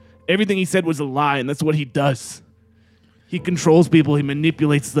 Everything he said was a lie, and that's what he does. He controls people, he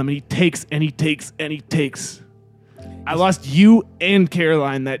manipulates them, and he takes and he takes and he takes. I lost you and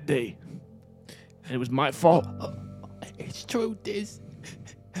Caroline that day. And it was my fault. It's true, Diz.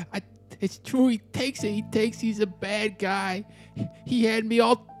 It's true. He takes it. He takes. He's a bad guy. He had me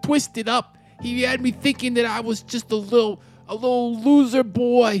all twisted up. He had me thinking that I was just a little loser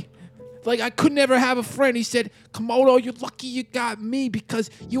boy. Like I could never have a friend. He said, Komodo, you're lucky you got me because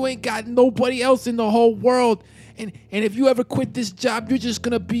you ain't got nobody else in the whole world. And if you ever quit this job, you're just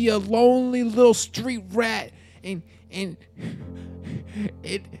gonna be a lonely little street rat. And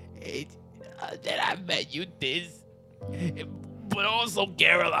then I met you, Diz. But also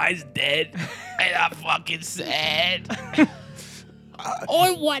Caroline's dead, and I'm fucking sad.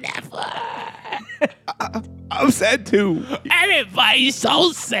 Or whatever. I'm sad too. Everybody's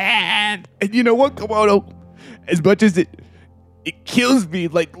so sad. And you know what, Komodo? As much as it it kills me,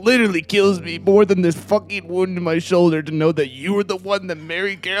 like literally kills me more than this fucking wound in my shoulder to know that you were the one that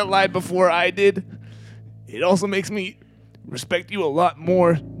married Caroline before I did. It also makes me respect you a lot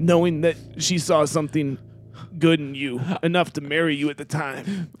more knowing that she saw something good in you enough to marry you at the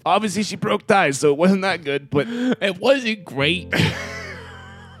time. Obviously, she broke ties, so it wasn't that good, but It wasn't great.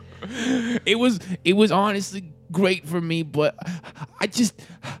 It was honestly great for me, but I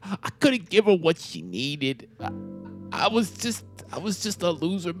couldn't give her what she needed. I was just a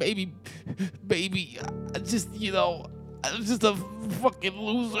loser. Maybe I was just a fucking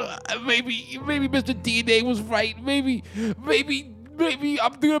loser. Maybe Mr. DNA was right. Maybe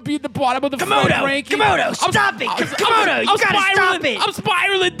I'm gonna be at the bottom of the Komodo, ranking. Komodo, stop it. Komodo, you gotta stop it. I'm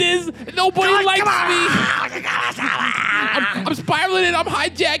spiraling, Diz. Nobody likes me. I'm spiraling and I'm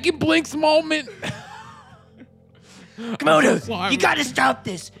hijacking Blink's moment. Komodo, sorry. you gotta stop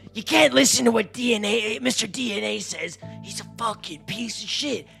this. You can't listen to what Mr. DNA says. He's a fucking piece of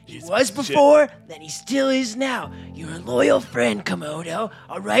shit. He was before, then he still is now. You're a loyal friend, Komodo,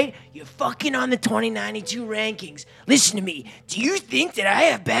 alright? You're fucking on the 2092 rankings. Listen to me. Do you think that I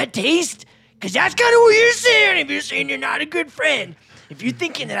have bad taste? Because that's kind of what you're saying if you're saying you're not a good friend. If you're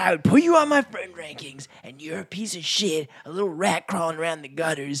thinking that I would put you on my friend rankings and you're a piece of shit, a little rat crawling around the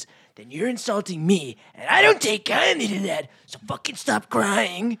gutters, then you're insulting me, and I don't take kindly to that, so fucking stop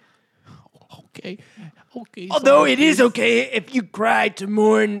crying. Okay. Although it is okay if you cry to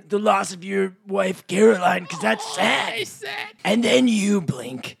mourn the loss of your wife, Caroline, because that's sad. And then you,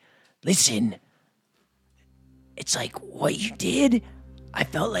 Blink. Listen, it's like what you did, I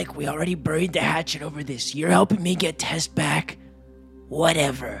felt like we already buried the hatchet over this. You're helping me get Test back.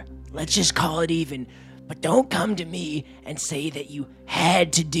 Whatever. Let's just call it even. But don't come to me and say that you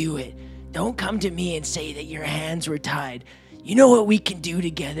had to do it. Don't come to me and say that your hands were tied. You know what we can do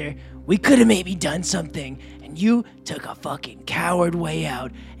together? We could have maybe done something, and you took a fucking coward way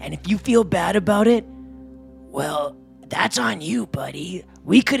out. And if you feel bad about it, well, that's on you, buddy.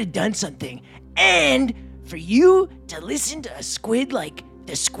 We could have done something. And for you to listen to a squid like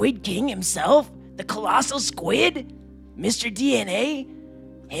the Squid King himself, the colossal squid, Mr. DNA,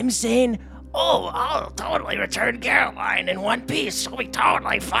 him saying, "Oh, I'll totally return Caroline in one piece. She'll be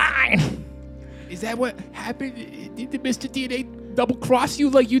totally fine." Is that what happened? Did Mr. DNA double cross you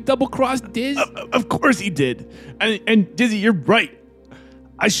like you double crossed Diz? of course he did. And Dizzy, you're right.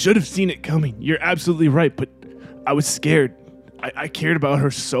 I should have seen it coming. You're absolutely right, but I was scared. I cared about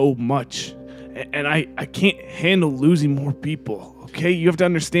her so much. And I can't handle losing more people, okay? You have to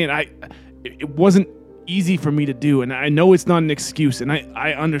understand, it wasn't easy for me to do, and I know it's not an excuse, and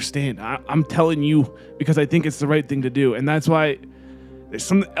I understand. I'm telling you because I think it's the right thing to do, and that's why there's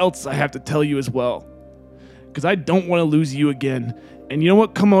something else I have to tell you as well. Because I don't want to lose you again. And you know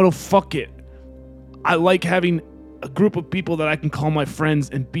what, Komodo? Fuck it. I like having a group of people that I can call my friends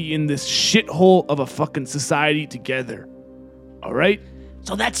and be in this shithole of a fucking society together. All right?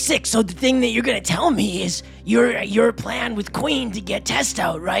 So that's sick. So the thing that you're gonna tell me is your plan with Queen to get Test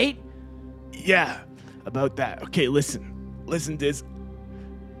out, right? Yeah, about that. Okay, listen, Diz.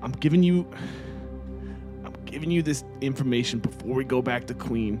 I'm giving you this information before we go back to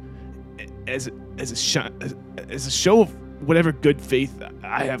Queen, as a show of whatever good faith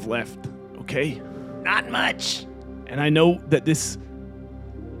I have left. Okay. Not much. And I know that this,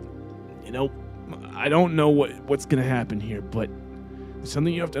 I don't know what's gonna happen here, but there's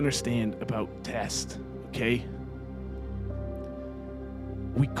something you have to understand about Test. Okay.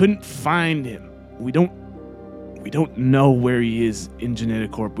 We couldn't find him. We don't know where he is in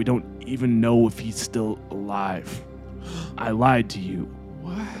Geneticorp. We don't even know if he's still alive. I lied to you.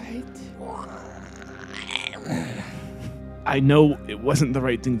 What? I know it wasn't the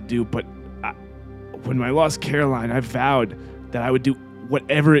right thing to do, but when I lost Caroline, I vowed that I would do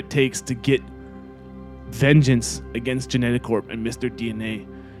whatever it takes to get vengeance against Geneticorp and Mr. DNA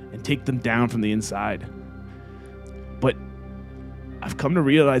and take them down from the inside. But I've come to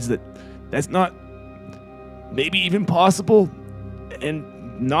realize that that's not maybe even possible,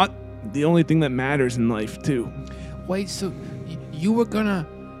 and not the only thing that matters in life, too. Wait, so you were gonna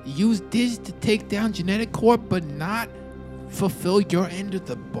use this to take down Geneticorp, but not fulfill your end of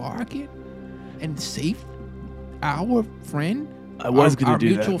the bargain and save our friend? I was gonna do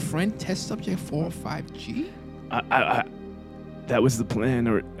that. Our mutual friend, Test Subject 405G? That was the plan,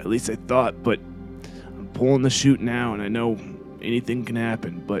 or at least I thought, but I'm pulling the chute now, and I know anything can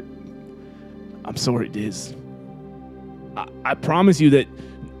happen, but I'm sorry, Diz. I promise you that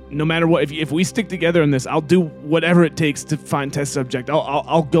no matter what, if we stick together in this, I'll do whatever it takes to find test subject.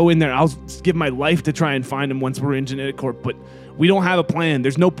 I'll go in there. I'll give my life to try and find him once we're in Genetic Corp. But we don't have a plan.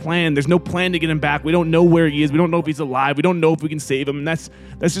 There's no plan. There's no plan to get him back. We don't know where he is. We don't know if he's alive. We don't know if we can save him. And that's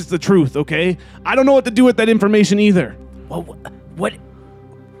just the truth, okay? I don't know what to do with that information either. Well, what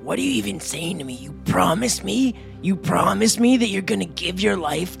are you even saying to me? You promised me? You promised me that you're gonna give your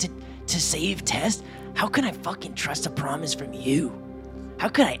life to save Tess? How can I fucking trust a promise from you? How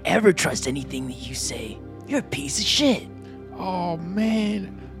could I ever trust anything that you say? You're a piece of shit. Oh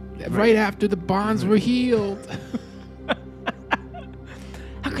man, right after the bonds were healed.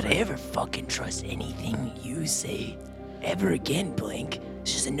 How could I ever fucking trust anything you say ever again, Blink?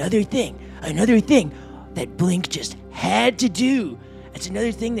 It's just another thing that Blink just had to do. It's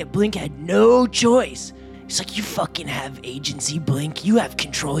another thing that Blink had no choice. It's like you fucking have agency, Blink. You have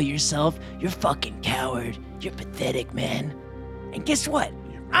control of yourself. You're a fucking coward. You're pathetic, man. And guess what?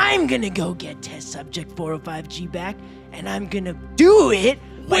 I'm gonna go get test subject 405G back, and I'm gonna do it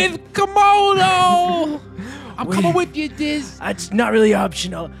With Komodo! I'm coming with you, Diz. It's not really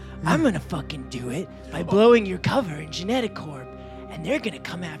optional. I'm gonna fucking do it by blowing your cover in Genetic Corp, and they're gonna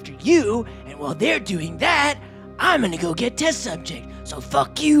come after you, and while they're doing that, I'm gonna go get test subject. So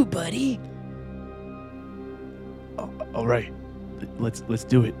fuck you, buddy. All right, let's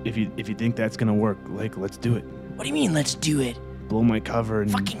do it. If you think that's gonna work, like, let's do it. What do you mean, let's do it? Blow my cover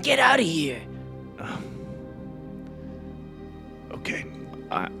and Fucking get out of here. okay.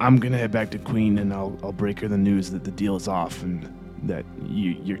 I'm gonna head back to Queen and I'll break her the news that the deal is off and that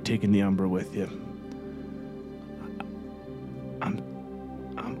you're taking the Umbra with you.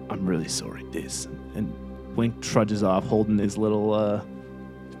 I'm really sorry, Diz. And Blink trudges off, holding his little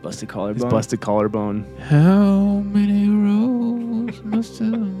Busted collarbone. his busted collarbone. How many roads must a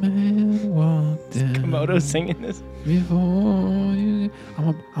man walk down Komodo singing this. before you...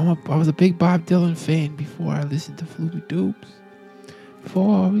 I was a big Bob Dylan fan before I listened to Flooby Doops.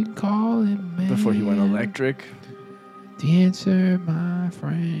 Before we call him man. Before he went electric. The answer, my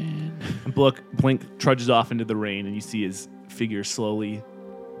friend. And Blink trudges off into the rain, and you see his figure slowly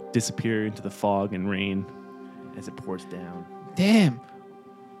disappear into the fog and rain as it pours down. Damn.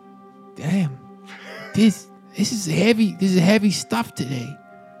 This is heavy. This is heavy stuff today.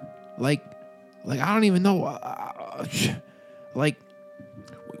 Like I don't even know. Like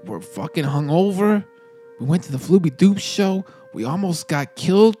we're fucking hungover. We went to the Flooby Doops show. We almost got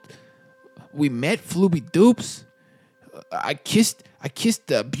killed. We met Flooby Doops. I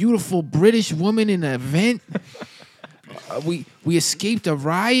kissed a beautiful British woman in an event. We escaped a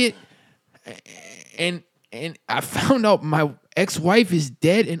riot, and I found out my ex-wife is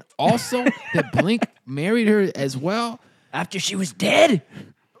dead, and also that Blink married her as well. After she was dead?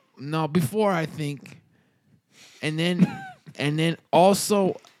 No, before, I think. And then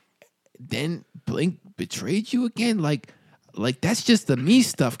also Blink betrayed you again. Like that's just the me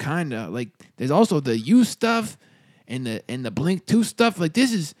stuff, kinda. Like there's also the you stuff and the Blink 2 stuff. Like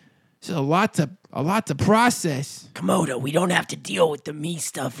this is a lot to process. Komodo, we don't have to deal with the me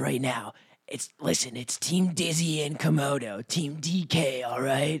stuff right now. It's Team Dizzy and Komodo. Team DK, all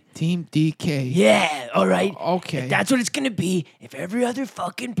right? Team DK. Yeah, all right? Okay. If that's what it's gonna be. If every other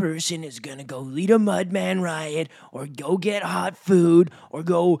fucking person is gonna go lead a Mudman riot, or go get hot food, or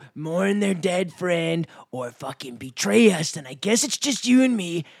go mourn their dead friend, or fucking betray us, then I guess it's just you and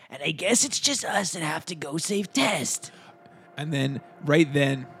me, and I guess it's just us that have to go save Test. And then, right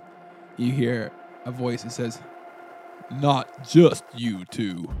then, you hear a voice that says, "Not just you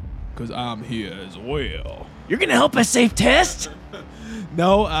two, because I'm here as well." You're gonna help us save Test?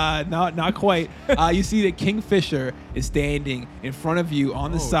 No, not quite. You see that Kingfisher is standing in front of you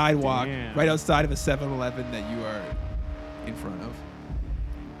on the sidewalk, damn. right outside of a 7-Eleven that you are in front of.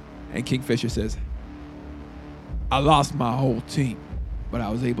 And Kingfisher says, "I lost my whole team, but I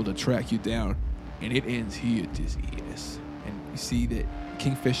was able to track you down, and it ends here, Dizzy-S." And you see that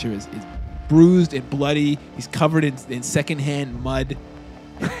Kingfisher is bruised and bloody. He's covered in secondhand mud.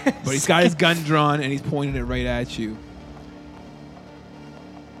 But he's got his gun drawn and he's pointing it right at you.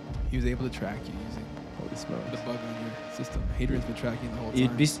 He was able to track you using the bug on your system. Hadrian's been tracking the whole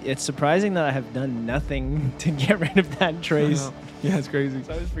time. It's surprising that I have done nothing to get rid of that trace. Yeah, it's crazy.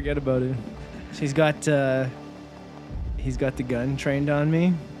 I always forget about it. He's got the gun trained on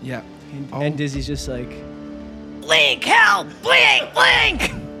me, Yeah. and Dizzy's just like, Blink, help! Blink,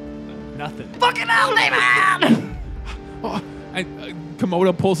 blink! Nothing. Fucking help me, man! Oh, and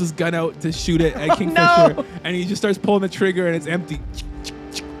Komodo pulls his gun out to shoot it at Kingfisher, and he just starts pulling the trigger, and it's empty.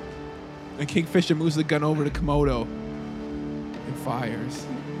 And Kingfisher moves the gun over to Komodo and fires.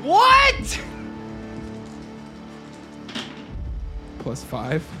 What?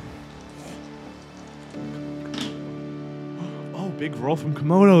 +5. Oh, big roll from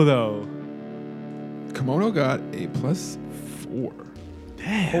Komodo though. Komodo got a +4.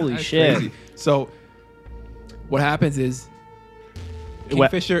 Holy That's shit. crazy. So what happens is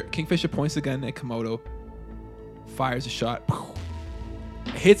What- Kingfisher points the gun at Komodo, fires a shot,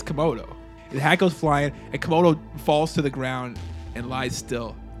 hits Komodo. The hat goes flying, and Komodo falls to the ground and lies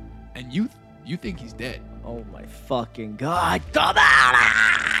still. And you think he's dead. Oh my fucking god. Come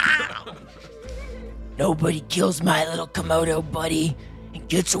out! Nobody kills my little Komodo buddy and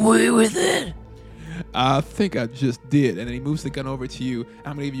gets away with it. I think I just did. And then he moves the gun over to you.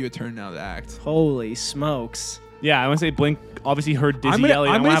 I'm gonna give you a turn now to act. Holy smokes. Yeah, I want to say Blink obviously heard Dizzy I'm gonna-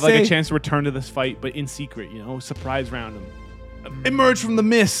 yelling. I I'm want to have gonna like a say- chance to return to this fight, but in secret, you know, surprise round him. Emerge from the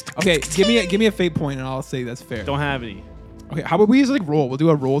mist. Okay, give me a fate point, and I'll say that's fair. Don't have any. Okay, how about we just like roll? We'll do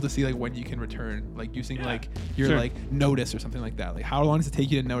a roll to see like when you can return, like using Yeah. like your Sure. like notice or something like that. Like how long does it take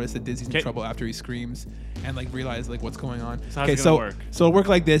you to notice that Dizzy's in Okay. trouble after he screams and like realize like what's going on? So how's Okay, it so gonna work? so it'll work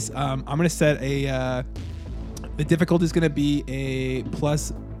like this. I'm gonna set a the difficulty is gonna be a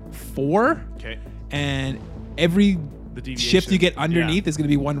 +4, Okay. and every The deviation. shift you get underneath Yeah. is gonna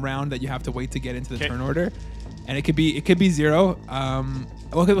be one round that you have to wait to get into the Okay. turn order, and it could be 0.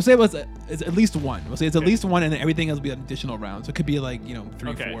 Okay, we'll say it's at least 1. We'll say it's at least 1, and then everything else will be an additional round. So it could be like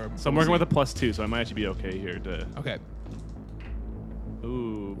 3, Okay. 4. So I'm working with a +2, so I might actually be okay here. To Okay.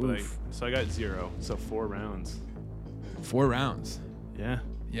 ooh, but so I got 0, so 4 rounds. 4 rounds. Yeah,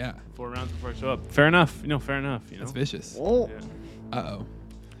 Yeah, 4 rounds before I show up. Fair enough. Fair enough. You know. that's vicious. Oh. Yeah. Uh-oh.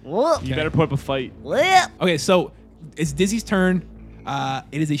 Whoop. You better put up a fight. Whoop. Okay, so it's Dizzy's turn.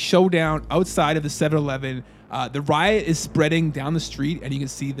 It is a showdown outside of the 7-Eleven. The riot is spreading down the street, and you can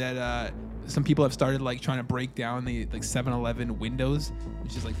see that some people have started like trying to break down the like 7-Eleven windows,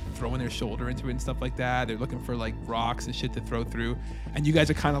 which is like throwing their shoulder into it and stuff like that. They're looking for like rocks and shit to throw through, and you guys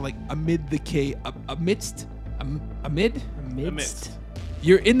are kind of like amid. Amidst.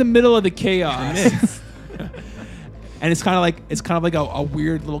 You're in the middle of the chaos. And it's kind of like a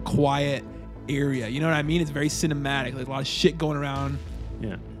weird little quiet area. You know what I mean? It's very cinematic. Like a lot of shit going around.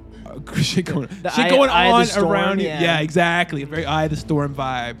 Yeah. Shit going eye of on the storm, around you. yeah. Yeah, exactly. A very eye of the storm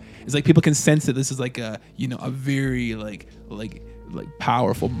vibe. It's like people can sense that this is like a very like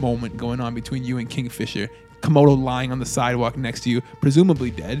powerful moment going on between you and Kingfisher. Komodo lying on the sidewalk next to you, presumably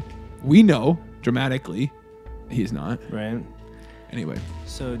dead. We know dramatically he's not. Right. Anyway.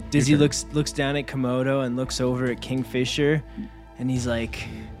 So Dizzy turn. looks down at Komodo and looks over at Kingfisher, and he's like,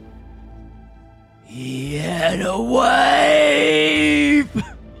 He had a wife.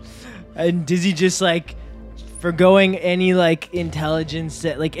 and Dizzy just like, forgoing any like intelligence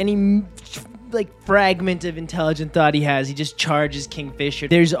that like any like fragment of intelligent thought he has, he just charges Kingfisher.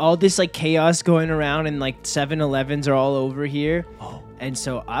 There's all this like chaos going around, and like 7-Elevens are all over here. And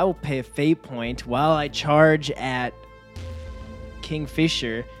so I will pay a fate point while I charge at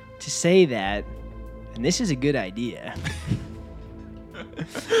Kingfisher to say that, and this is a good idea,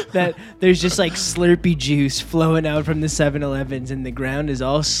 that there's just like Slurpee juice flowing out from the 7-Elevens, and the ground is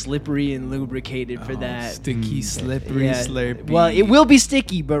all slippery and lubricated for that. Sticky, slippery, Yeah. slurpy. Well, it will be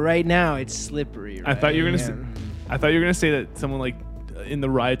sticky, but right now it's slippery. I thought you were right? gonna. I thought you were gonna say that someone like in the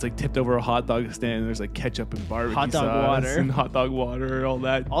riots like tipped over a hot dog stand. And there's like ketchup and barbecue Hot dog sauce water. and hot dog water, all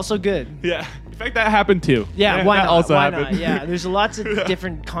that. Also good. Yeah. In fact, that happened too. Yeah, why that not? Also Why happened. not? Yeah, there's lots of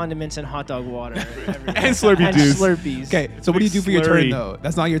different condiments in hot dog water. everywhere. And Slurpee and juice. Slurpees. Okay, so what do you do for your turn Slurry. though?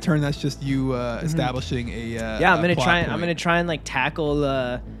 That's not your turn. That's just you establishing a. Yeah, I'm gonna plot try. point. I'm gonna try and like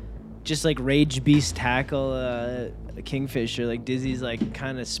tackle, just like Rage Beast tackle Kingfisher. Like Dizzy's like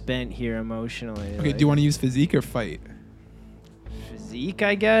kind of spent here emotionally. Okay, like, do you want to use physique or fight? physique?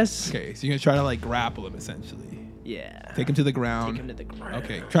 I guess. Okay, so you're gonna try to like grapple him essentially. Yeah. Take him to the ground. Take him to the ground.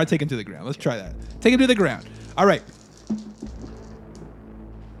 Okay, try to take him to the ground. Let's try that. Take him to the ground. All right.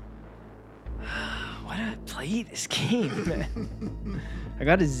 Why did I play this game, man? I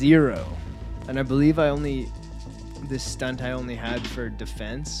got a 0, and I believe this stunt I only had for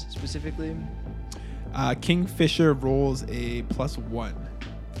defense specifically. Kingfisher rolls a +1,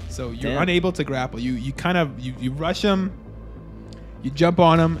 so you're Damn. unable to grapple. You kind of you rush him, you jump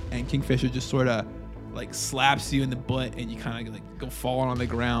on him, and Kingfisher just sort of like slaps you in the butt, and you kind of like go falling on the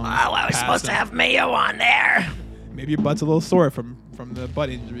ground. Oh, I was pass supposed to him. have mayo on there. Maybe your butt's a little sore from the butt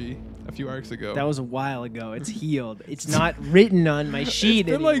injury a few arcs ago. That was a while ago. It's healed. It's not written on my sheet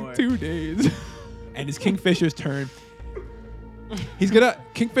It's been anymore. like 2 days. And it's Kingfisher's turn.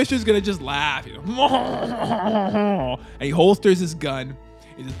 Kingfisher's gonna just laugh, you know, and he holsters his gun.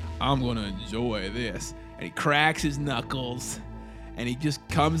 He says, "I'm gonna enjoy this," and he cracks his knuckles, and he just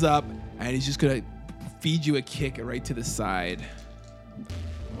comes up, and he's just gonna feed you a kick right to the side.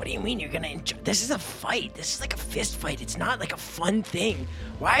 What do you mean you're gonna enjoy? This is a fight. This is like a fist fight. It's not like a fun thing.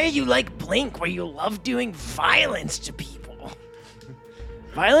 Why are you like Blink, where you love doing violence to people?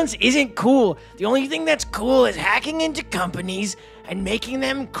 Violence isn't cool. The only thing that's cool is hacking into companies and making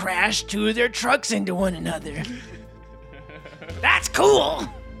them crash two of their trucks into one another. That's cool.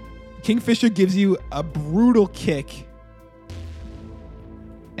 Kingfisher gives you a brutal kick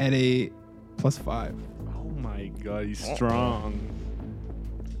at a +5. Oh my god, he's strong.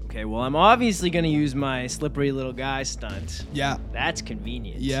 Okay, well, I'm obviously going to use my slippery little guy stunt. Yeah, That's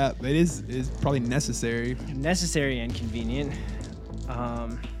convenient. yeah, it is probably necessary. Necessary and convenient.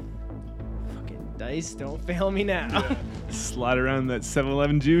 Fucking dice, don't fail me now. Slide around that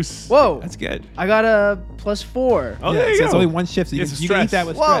 7-Eleven juice. Whoa, That's good. I got a +4. Oh, yeah, there you so go. it's only one shift, so you It's can eat stress. that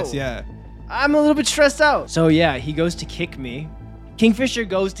with Whoa. stress. Yeah. I'm a little bit stressed out. So yeah, he goes to kick me. Kingfisher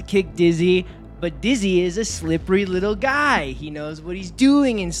goes to kick Dizzy, but Dizzy is a slippery little guy. He knows what he's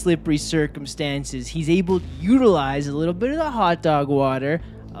doing in slippery circumstances. He's able to utilize a little bit of the hot dog water,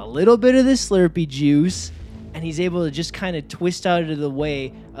 a little bit of the Slurpee juice, and he's able to just kind of twist out of the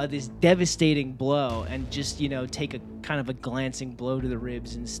way of this devastating blow and just, take a kind of a glancing blow to the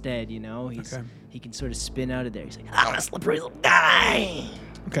ribs instead, Okay. He can sort of spin out of there. He's like, I'm a slippery little guy.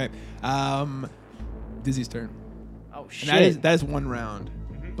 Okay. Dizzy's turn. oh shit. And that is 1 round.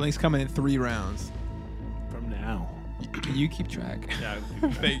 Blink's coming in 3 rounds. From now. Can you keep track? Yeah.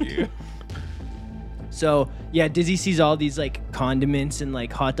 Thank you. So yeah, Dizzy sees all these like condiments and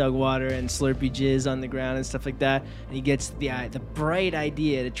like hot dog water and Slurpee jizz on the ground and stuff like that, and he gets the bright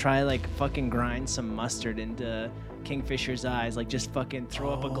idea to try like fucking grind some mustard into Kingfisher's eyes, like just fucking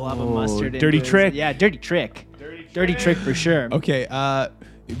throw up a glob of mustard. dirty into his- trick. Yeah, dirty trick. Dirty trick for sure. Okay.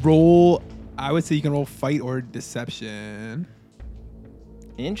 Roll. I would say you can roll fight or deception.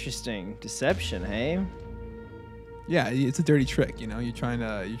 Interesting. Deception, hey? Yeah, it's a dirty trick. You're trying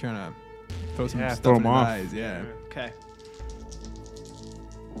to throw some Yeah, stuff throw in 'em his off. eyes. Yeah. Okay.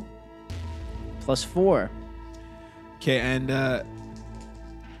 +4. Okay, and I'm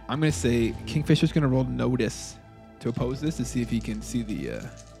gonna say Kingfisher's gonna roll notice to oppose this to see if he can see the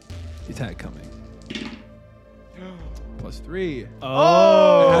attack coming. +3.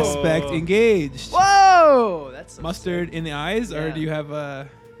 Oh! Aspect engaged. Whoa! That's so Mustard in the eyes, or Yeah. do you have a?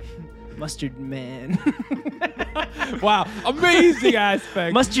 Mustard man. Wow, amazing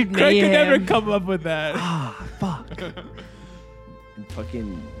aspect. Mustard Craig could never mayhem. come up with that. Ah, fuck. And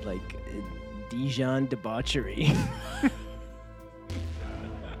fucking like Dijon debauchery.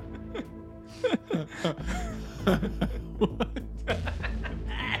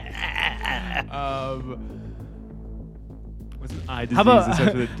 What's an eye disease? How about that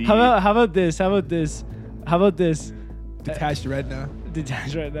starts with a D? how about this? How about this? How about this? Detached retina.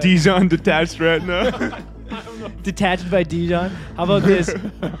 Detached right now. Dijon detached retina. Detached by Dijon. How about this?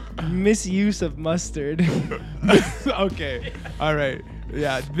 Misuse of mustard. Okay. All right.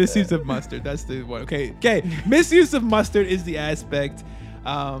 Yeah, misuse of mustard. That's the one. Okay. Misuse of mustard is the aspect.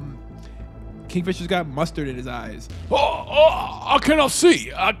 Kingfisher's got mustard in his eyes. I cannot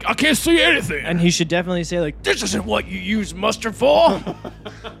see. I can't see anything. And he should definitely say like, This isn't what you use mustard for.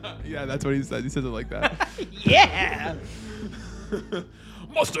 Yeah, that's what he says. He says it like that. Yeah.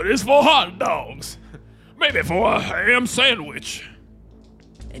 Mustard is for hot dogs. Maybe for a ham sandwich.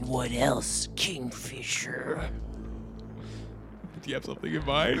 And what else, Kingfisher? Do you have something in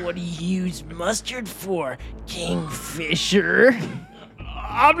mind? What do you use mustard for, Kingfisher?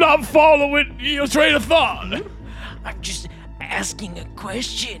 I'm not following your train of thought. I'm just asking a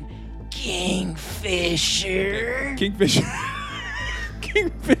question, Kingfisher. Kingfisher.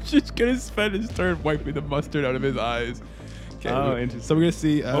 Kingfisher's gonna spend his turn wiping the mustard out of his eyes. Okay, Oh, interesting. So we're gonna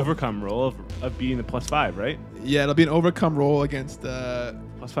see. Overcome roll of being the +5, right? Yeah, it'll be an overcome roll against.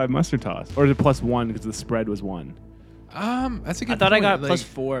 +5 mustard toss, or is it +1 because the spread was 1? That's a good I thought I point. got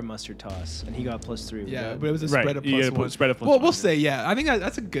 +4 mustard toss, and he got +3. Yeah, but it was a Right, spread of you plus gotta put one. spread of plus well, one, we'll yeah. say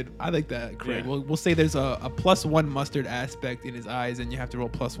that's a good. I like that, Craig. Yeah. We'll say there's a +1 mustard aspect in his eyes, and you have to roll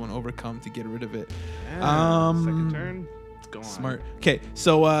 +1 overcome to get rid of it. Second turn. It's gone. Smart. Okay,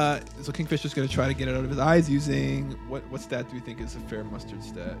 so Kingfisher's gonna try to get it out of his eyes using what stat do we think is a fair mustard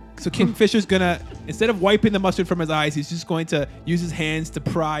stat? So Kingfisher's gonna, instead of wiping the mustard from his eyes, he's just going to use his hands to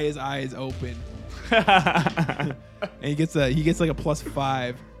pry his eyes open, and he gets like a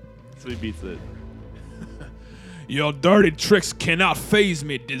 +5. So he beats it. Your dirty tricks cannot phase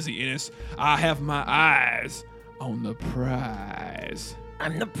me, Dizzy Innes. I have my eyes on the prize.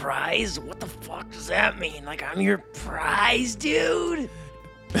 I'm the prize? What the fuck does that mean? Like, I'm your prize, dude?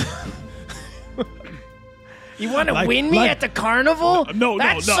 You want to Like- win me like- at the carnival? No,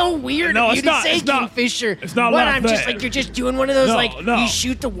 That's no. so weird No, of you it's to not- say, it's not- Kingfisher. it's not What? like I'm just that. like, you're just doing one of those, No, like, no. you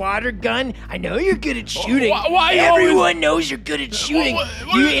shoot the water gun. I know you're good at shooting. why you Everyone always- knows you're good at shooting. what-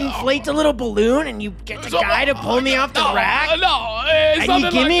 You inflate the little balloon and you get the guy to pull me off the rack. No, it's And you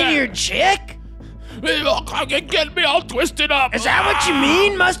something give like me that. to your chick? Get me all twisted up. Is that what you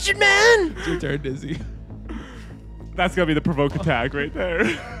mean, Mustard Man? It's your turn, Dizzy. That's gonna be the provoke attack right there.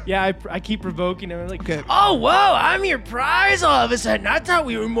 Yeah, I keep provoking him. I'm like, Okay. Oh, whoa, I'm your prize all of a sudden. I thought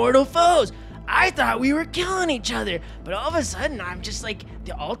we were mortal foes. I thought we were killing each other. But all of a sudden, I'm just like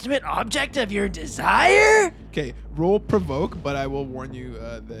the ultimate object of your desire? Okay, roll provoke, but I will warn you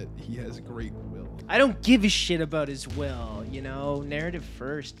that he has great will. I don't give a shit about his will, you know? Narrative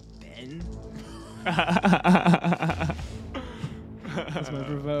first, Ben. That's my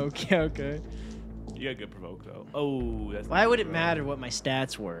provoke. Yeah, okay. You got good provoke though. Oh, that's. Why would it matter what my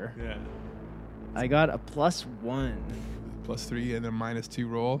stats were? Yeah. I got a +1. +3 and then -2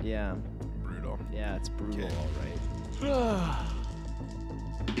 roll. Yeah, Brutal. yeah, it's brutal, Okay. all right.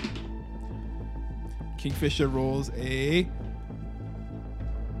 Kingfisher rolls a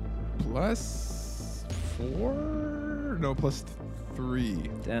 +4? No, +3.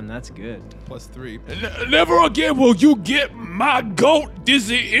 Damn, that's good. +3. Never again will you get my goat,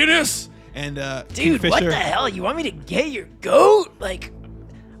 Dizzy Innes. And Dude, what the hell? You want me to get your goat? Like,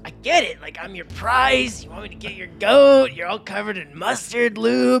 I get it. Like, I'm your prize. You want me to get your goat? You're all covered in mustard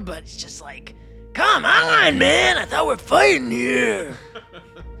lube, but it's just like, come on, man. I thought we're fighting here.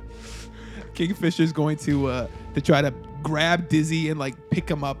 Kingfisher's going to try to grab Dizzy and like pick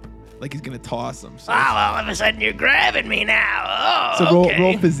him up like he's gonna toss him. So, Wow, all of a sudden you're grabbing me now. Oh, so okay.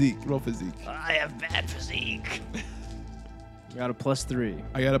 roll physique. Roll physique. I have bad physique. I got a +3.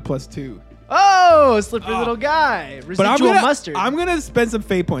 I got a +2. Oh, slippery little guy. But Residual mustard. I'm gonna spend some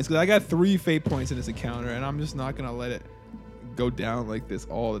fate points because I got 3 fate points in this encounter, and I'm just not gonna let it go down like this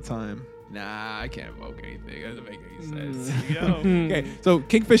all the time. Nah, I can't evoke anything. That doesn't make any sense. Okay, so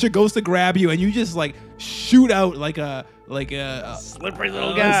Kingfisher goes to grab you, and you just like shoot out like a Slippery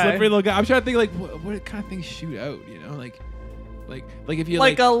little a guy. slippery little guy. I'm trying to think like what kind of things shoot out, you know, like if you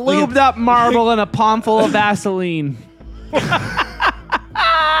Like a lubed up marble and a palm full of Vaseline.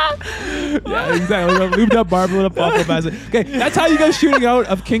 Yeah, exactly. Like a lubed up marble and a buffalo basket. Okay, that's how you go shooting out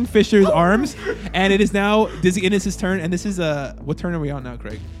of Kingfisher's arms, and it is now Dizzy Innes' turn. And this is what turn are we on now,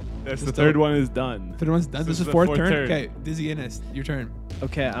 Craig? That's the third one is done. Third one's done. This is the fourth fourth turn. turn. Okay, Dizzy Innes, your turn.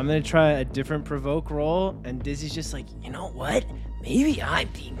 Okay, I'm gonna try a different provoke roll, and Dizzy's just like, You know what? Maybe I'm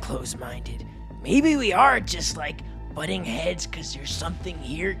being close-minded. Maybe we are just like butting heads because there's something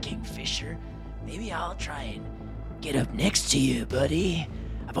here, Kingfisher. Maybe I'll try and get up next to you, buddy.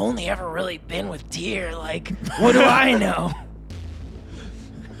 I've only ever really been with deer. Like, what do I know?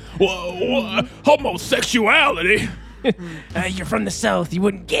 Whoa, homosexuality. You're from the South. You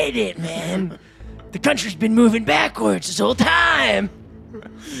wouldn't get it, man. The country's been moving backwards this whole time.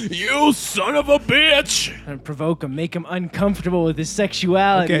 You son of a bitch. and provoke him, make him uncomfortable with his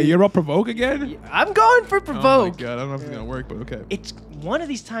sexuality. Okay, you're up provoke again? I'm going for Oh my provoke. god, I don't know if it's gonna work, but okay. It's one of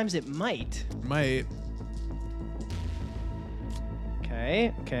these times it might. Might.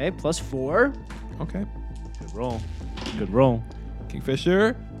 Okay, +4. Okay. Good roll. Good roll.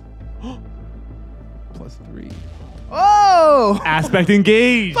 Kingfisher. +3. Oh! Aspect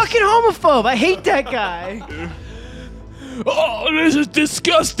engaged. Fucking homophobe. I hate that guy. Oh, this is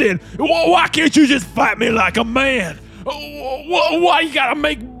disgusting. Why can't you just fight me like a man? Why you gotta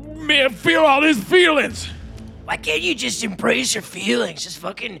make me feel all these feelings? Why can't you just embrace your feelings? Just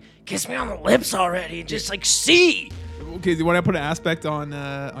fucking kiss me on the lips already and just like see. Okay, do you want to put an aspect on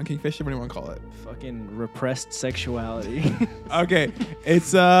Kingfisher? What do you want to call it? Fucking repressed sexuality. Okay,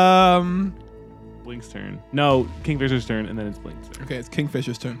 it's Blink's turn. No, Kingfisher's turn, and then it's Blink's turn. okay, it's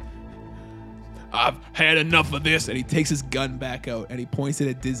Kingfisher's turn. I've had enough of this, and he takes his gun back out and he points it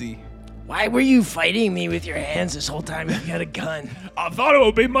at Dizzy. Why were you fighting me with your hands this whole time if you had a gun? I thought it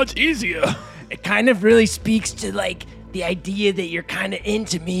would be much easier. It kind of really speaks to like the idea that you're kind of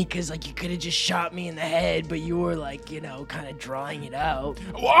into me because like you could have just shot me in the head, but you were like, you know, kind of drawing it out.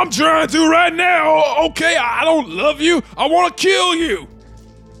 Well, I'm trying to right now. Okay, I don't love you. I want to kill you.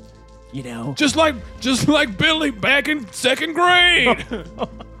 You know, Just like Billy back in second grade.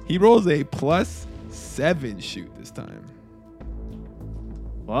 He rolls a +7 shoot this time.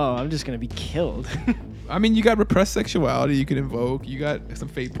 Whoa, I'm just gonna be killed. I mean, you got repressed sexuality you can invoke. You got some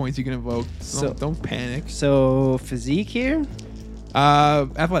fate points you can invoke. So- Don't panic. So physique here,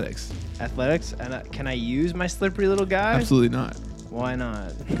 Athletics. athletics, and can I use my slippery little guy? Absolutely not. Why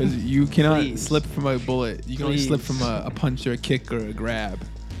not? Because you cannot Please. slip from a bullet. You can only slip Please. from a punch or a kick or a grab.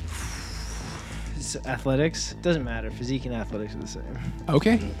 athletics. Doesn't matter. Physique and athletics are the same.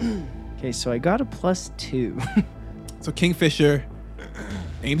 Okay. Okay, so I got a +2. So Kingfisher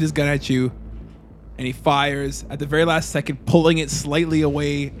aims his gun at you, and he fires at the very last second, pulling it slightly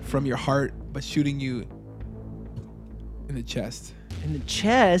away from your heart, but shooting you in the chest. In the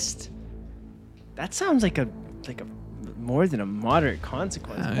chest. That sounds like a more than a moderate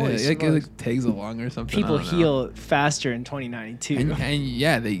consequence. Holy smokes. It tags along or something. People I don't know. heal faster in 2092. And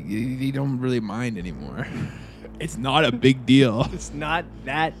yeah, they don't really mind anymore. It's not a big deal. It's not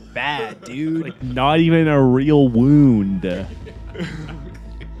that bad, dude. Like not even a real wound.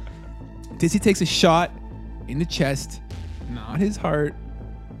 Dizzy takes a shot in the chest, not his heart,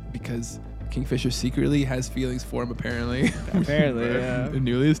 because Kingfisher secretly has feelings for him, apparently. Apparently, yeah. They're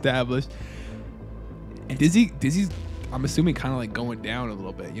newly established. And Dizzy's, I'm assuming, kind of like going down a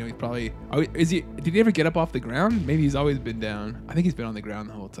little bit. You know, he's probably. Did he ever get up off the ground? Maybe he's always been down. I think he's been on the ground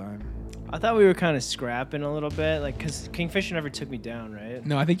the whole time. I thought we were kind of scrapping a little bit, like, because Kingfisher never took me down, right?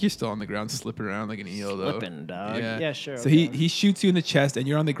 No, I think you're still on the ground, slipping around like an eel, though. Slipping, dog. Yeah, sure. So okay. he shoots you in the chest, and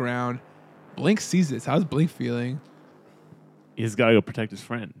you're on the ground. Blink sees this. How's Blink feeling? He's got to go protect his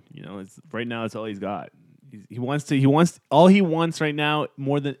friend. You know, right now it's all he's got. He wants right now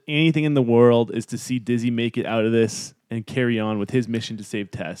more than anything in the world is to see Dizzy make it out of this and carry on with his mission to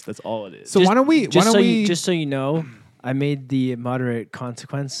save Tess. That's all it is. So why don't we? Just so you know, I made the moderate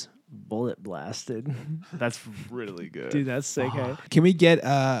consequence bullet blasted. That's really good. Dude, that's sick. Hey? Can we get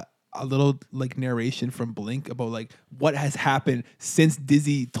a little like narration from Blink about like what has happened since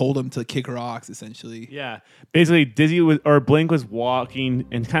Dizzy told him to kick rocks, essentially? Yeah, basically, Blink was walking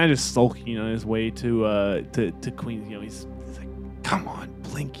and kind of just sulking on his way to Queens. You know, he's like, "Come on,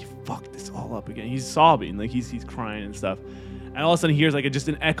 Blink, you fucked this all up again." He's sobbing, like he's crying and stuff. And all of a sudden, he hears like just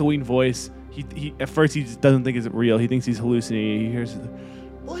an echoing voice. He at first he just doesn't think it's real. He thinks he's hallucinating. He hears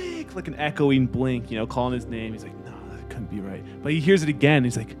Blink, like an echoing Blink, you know, calling his name. He's like, "No, that couldn't be right." But he hears it again.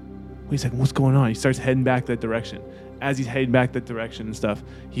 He's like, wait a second, what's going on? He starts heading back that direction. As he's heading back that direction and stuff,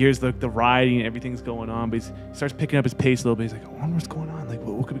 he hears the riding, everything's going on, but he starts picking up his pace a little bit. He's like, I wonder what's going on. Like,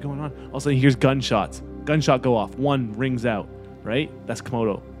 what could be going on? All of a sudden, he hears gunshots. Gunshot go off. One rings out, right? That's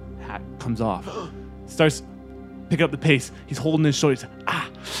Komodo. Hat comes off. Starts picking up the pace. He's holding his shoulders.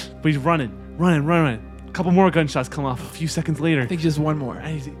 But he's running. A couple more gunshots come off a few seconds later. I think just one more.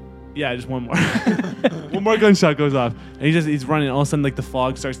 And just one more. One more gunshot goes off, and he's running. All of a sudden, like the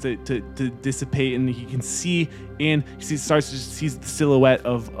fog starts to dissipate, and he can see in. Starts to see the silhouette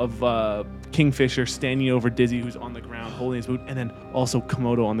of Kingfisher standing over Dizzy, who's on the ground holding his boot, and then also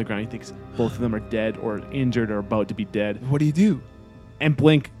Komodo on the ground. He thinks both of them are dead or injured or about to be dead. What do you do? And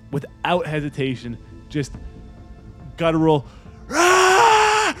Blink, without hesitation, just guttural,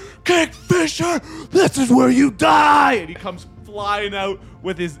 "Ah, Kingfisher, this is where you die!" And he comes flying out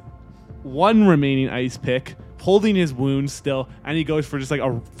with his one remaining ice pick, holding his wound still, and he goes for just like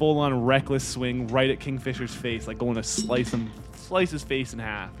a full-on reckless swing right at Kingfisher's face, like going to slice his face in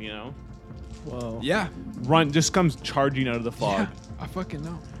half, you know? Whoa. Yeah. Just comes charging out of the fog. I fucking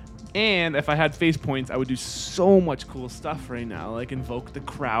know. And if I had face points, I would do so much cool stuff right now, like invoke the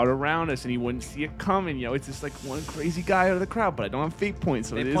crowd around us, and he wouldn't see it coming. You know, it's just like one crazy guy out of the crowd, but I don't have fate points,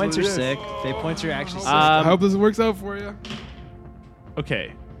 so Fate points are sick. Fate points are actually sick. I hope this works out for you.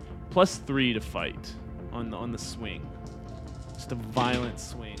 Okay, +3 to fight on the swing. Just a violent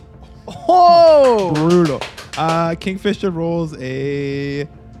swing. Oh! Brutal. Kingfisher rolls a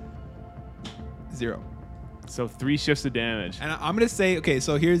 0. So 3 shifts of damage. And I'm gonna say, okay,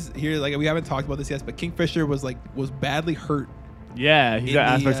 so here's like we haven't talked about this yet, but Kingfisher was badly hurt. Yeah, he in got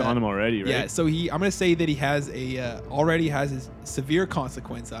the, aspects on him already, right? Yeah, so I'm gonna say that he has already has his severe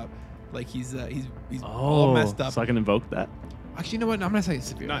consequence up. Like he's all messed up. So I can invoke that. Actually, you know what? I'm gonna say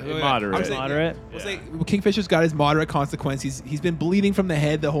severe. Not Wait, moderate. I'm saying- Moderate? We'll say Kingfisher's got his moderate consequence. He's been bleeding from the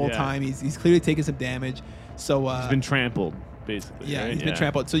head the whole Yeah. time. He's clearly taken some damage. So He's been trampled, basically. yeah, right? he's been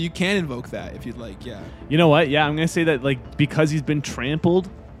trampled. So you can invoke that if you'd like. Yeah. You know what? Yeah, I'm gonna say that like because he's been trampled,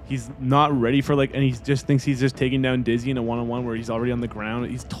 he's not ready for like, and he just thinks he's just taking down Dizzy in a one-on-one where he's already on the ground.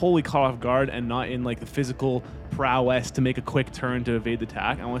 He's totally caught off guard and not in like the physical prowess to make a quick turn to evade the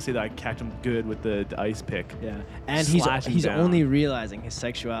attack. I want to say that I catch him good with the ice pick. Yeah, and Slash him he's down. only realizing his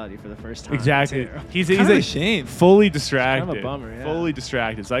sexuality for the first time. Exactly. too. He's Kind of like a shame. fully distracted. kind of a bummer, yeah. Fully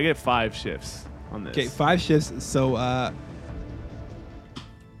distracted. So I get 5 shifts on this. Okay, 5 shifts. So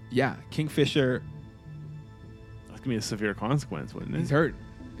yeah, Kingfisher, That's gonna be a severe consequence, wouldn't it? he's hurt.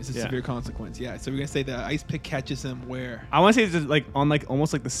 It's a Yeah. severe consequence. Yeah. So we're gonna say the ice pick catches him where? I want to say it's just like on like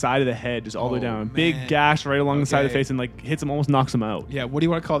almost like the side of the head, just all the way Oh, down. man. Big gash right along the side of the Okay. face, and like hits him, almost knocks him out. Yeah. What do you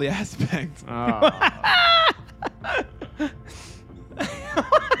want to call the aspect?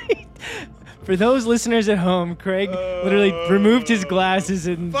 For those listeners at home, Craig literally removed his glasses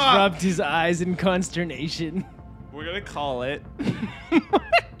and rubbed his eyes in consternation. We're gonna call it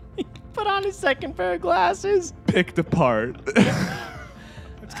Put on his second pair of glasses. picked apart.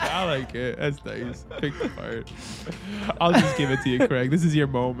 I like it. That's nice. Picked apart. I'll just give it to you, Craig. This is your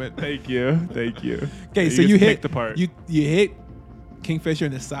moment. Thank you. Thank you. Okay, so you hit picked apart. You hit Kingfisher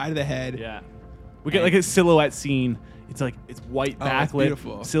in the side of the head. Yeah. We get like a silhouette scene. It's like it's white Oh, that's backlit.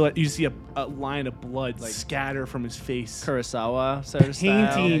 beautiful. Silhouette. You see a line of blood scatter from his face. Kurosawa sort of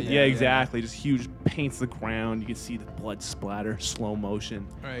style. Painting. Yeah, Yeah, yeah. exactly. Just huge paints the ground. You can see the blood splatter, slow motion.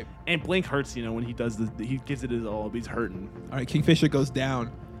 Right. And Blink hurts, when he does he gives it his all. He's hurting. All right, Kingfisher goes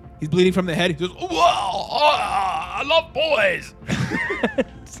down. He's bleeding from the head. He goes, whoa, I love boys.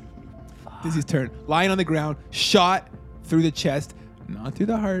 This is his turn. Lying on the ground, shot through the chest, not through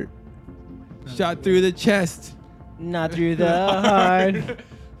the heart. Shot through the chest. Not through the heart.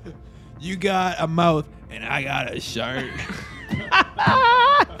 You got a mouth, and I got a shard.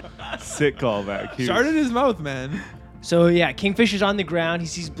 Sick callback. Huge. Shard in his mouth, man. So yeah, Kingfisher's on the ground. He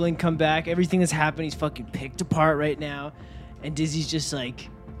sees Blink come back. Everything that's happened, he's fucking picked apart right now. And Dizzy's just like,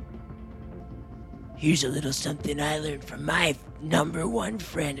 Here's a little something I learned from my number one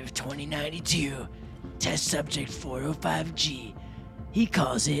friend of 2092, test subject 405G. He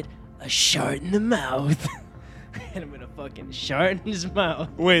calls it a shart in the mouth. and I'm gonna fucking shart in his mouth.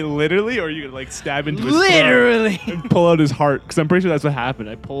 Wait, literally, or are you gonna like stab into his Literally. throat and pull out his heart? Because I'm pretty sure that's what happened.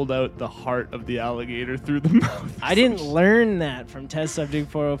 I pulled out the heart of the alligator through the mouth. I didn't learn that from test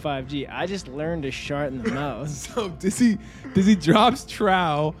subject 405G. I just learned to shart in the mouth. So Dizzy drops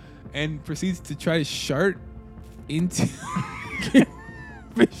trowel and proceeds to try to shart into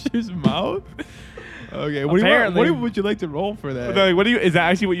Kingfisher's mouth. Okay, what Apparently. would you like to roll for that? Like, what do you? Is that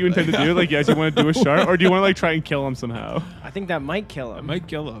actually what you intend to do? Like, yes, you want to do a shart, or do you want to like try and kill him somehow? I think that might kill I him. might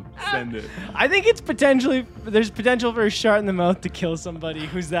kill him. Send it. I think there's potential for a shart in the mouth to kill somebody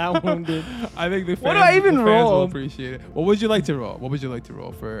who's that wounded. I think the fans, What do I even the fans will roll? appreciate it. What would you like to roll? What would you like to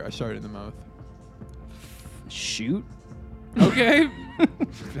roll for a shart in the mouth? Shoot. Okay,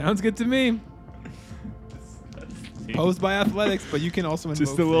 sounds good to me. Posed by athletics, but you can also invoke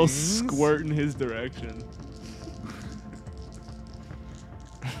Just a little things. squirt in his direction.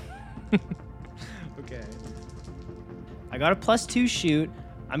 Okay. I got a +2 shoot.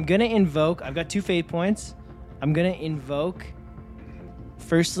 I'm gonna invoke. I've got 2 fate points. I'm gonna invoke.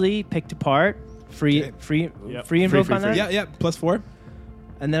 Firstly, picked apart. Free Okay. Yep. free invoke Free, on free, that. free. Yeah, +4.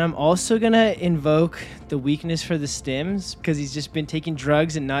 And then I'm also gonna invoke the weakness for the stims because he's just been taking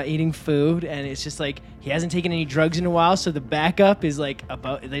drugs and not eating food, and it's just like he hasn't taken any drugs in a while. So the backup is like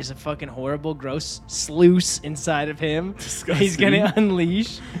there's a fucking horrible, gross sluice inside of him. He's gonna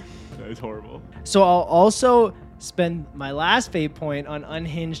unleash. That is horrible. So I'll also spend my last fate point on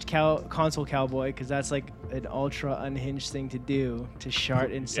unhinged console cowboy because that's like an ultra unhinged thing to do, to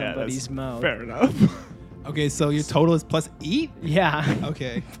shart in somebody's mouth. Fair enough. Okay, so your total is +8. Yeah.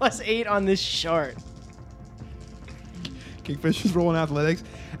 Okay, +8 on this shart. Kingfisher's rolling athletics.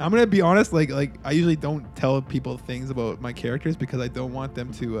 I'm gonna be honest, like I usually don't tell people things about my characters because I don't want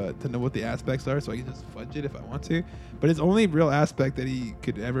them to know what the aspects are, so I can just fudge it if I want to. But his only real aspect that he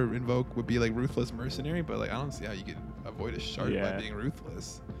could ever invoke would be like ruthless mercenary. But like I don't see how you could avoid a shard Yeah. by being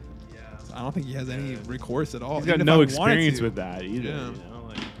ruthless. Yeah, so I don't think he has any recourse at all. He's got even if no I wanted experience to. with that either. Yeah.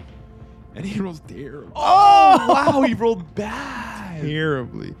 Like, And he rolls terrible. oh wow, he rolled bad.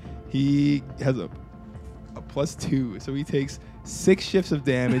 Terribly. He has a +2, so he takes 6 shifts of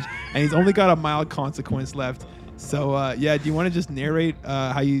damage, and he's only got a mild consequence left. So yeah, do you want to just narrate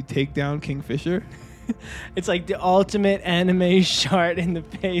how you take down Kingfisher? It's like the ultimate anime shart in the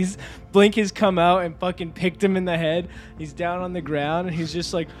face. Blink has come out and fucking picked him in the head. He's down on the ground and he's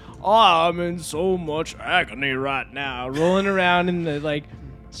just like, oh, I'm in so much agony right now. Rolling around in the like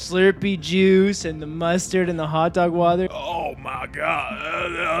Slurpee juice and the mustard and the hot dog water. Oh my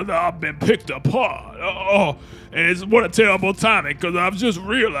God, I've been picked apart. Oh, and it's what a terrible timing because I've just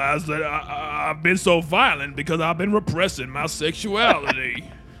realized that I've been so violent because I've been repressing my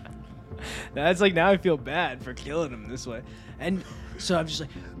sexuality. That's like, now I feel bad for killing him this way. And so I'm just like,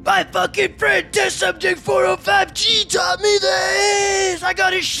 my fucking friend test subject 405G taught me this. I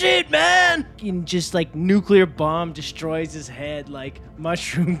got his shit, man. And just like nuclear bomb destroys his head, like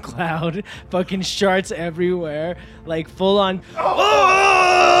mushroom cloud, fucking sharts everywhere, like full on.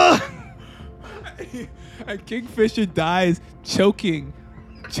 And Kingfisher dies choking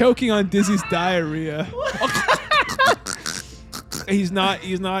on Dizzy's diarrhea. He's not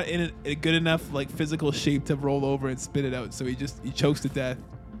in a good enough like physical shape to roll over and spit it out, so he chokes to death.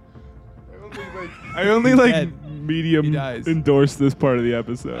 I only like dead. He medium dies. endorse this part of the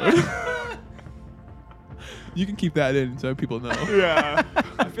episode. You can keep that in so people know. Yeah.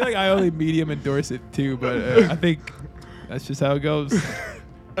 I feel like I only medium endorse it too, but I think that's just how it goes.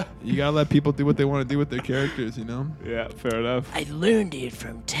 You gotta let people do what they want to do with their characters, you know? Yeah, fair enough. I learned it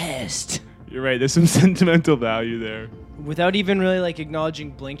from Test. You're right. There's some sentimental value there. Without even really like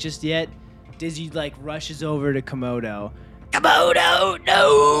acknowledging Blink just yet, Dizzy like rushes over to Komodo. Komodo,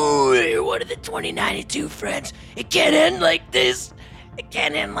 no! You're one of the 2092 friends. It can't end like this. It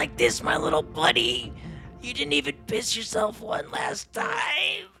can't end like this, my little buddy. You didn't even piss yourself one last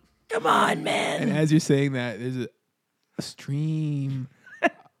time. Come on, man. And as you're saying that, there's a stream,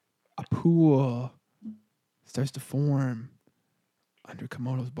 a pool starts to form under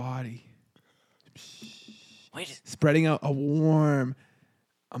Komodo's body, Wait, spreading out a warm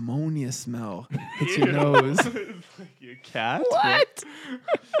ammonia smell. Hits your nose. Your cat? What?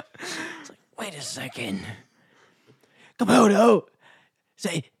 wait a second. Komodo!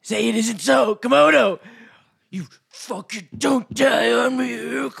 Say it isn't so, Komodo! You fucking don't die on me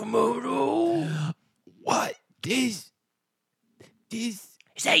here, Komodo! What? This.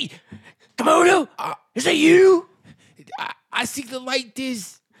 Say, Komodo? Is that you? I see the light.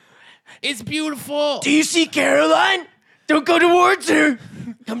 This. It's beautiful. Do you see Caroline? Don't go towards her.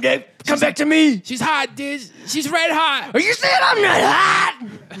 Come back to me. She's hot, Diz. She's red hot. Are you saying I'm not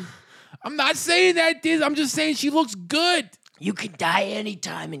hot? I'm not saying that, Diz. I'm just saying she looks good. You can die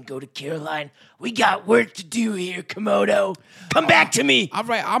anytime and go to Caroline. We got work to do here, Komodo. Come back to me. All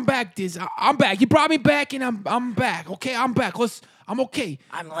right, I'm back, Diz. I'm back. You brought me back, and I'm back. Okay, I'm back. I'm okay.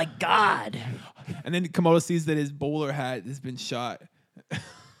 I'm like God. And then Komodo sees that his bowler hat has been shot.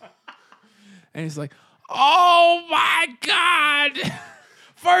 And he's like, Oh my God!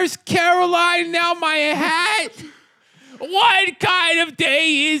 First Caroline, now my hat. What kind of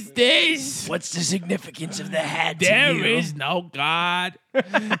day is this? What's the significance of the hat to There you? is no God.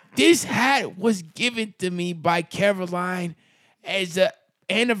 This hat was given to me by Caroline as an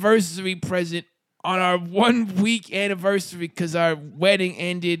anniversary present on our 1 week anniversary because our wedding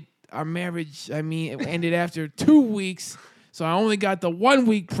ended, our marriage, it ended after 2 weeks. So I only got the 1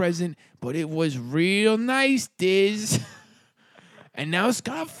 week present, but it was real nice, Diz. And now it's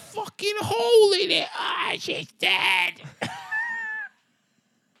got a fucking hole in it. Ah, she's dead.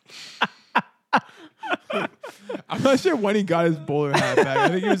 I'm not sure when he got his bowler hat back. I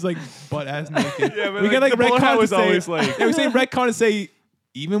think he was like butt ass naked. Yeah, but we got like the bowler retcon hat to was say, always like- yeah, we say retcon to say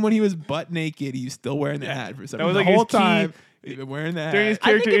even when he was butt naked, he was still wearing the hat for some That was reason. like The whole his key- time he's been wearing the During his hat.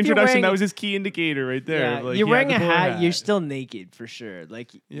 I think character if you're introduction, wearing- that was his key indicator right there. Yeah, Like, you're he had wearing the a bowler hat, you're still naked for sure.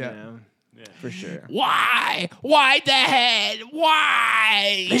 Like, Yeah. you know, for sure. Why? Why the head?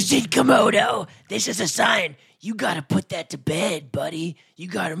 Why? Listen, Komodo, this is a sign. You gotta put that to bed, buddy. You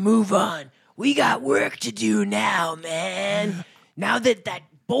gotta move on. We got work to do now, man. Now that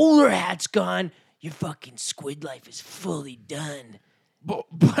bowler hat's gone, your fucking squid life is fully done. But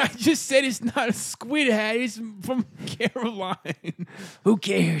I just said it's not a squid hat. It's from Caroline. Who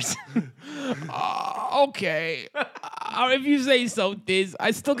cares? Okay. If you say so, Diz.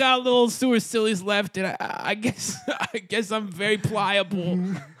 I still got a little sewer sillies left, and I guess I'm very pliable.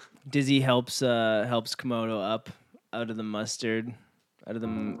 Dizzy helps Komodo up out of the mustard, out of the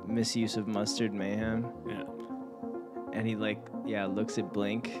misuse of mustard mayhem. Yeah. And he looks at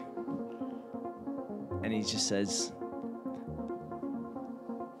Blink, and he just says,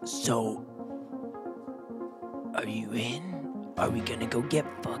 So, are you in? Are we gonna go get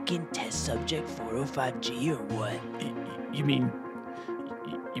fucking test subject 405G or what? You mean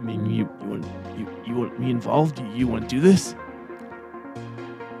you want me involved? You want to do this?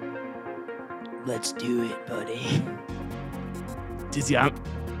 Let's do it, buddy. Dizzy, I'm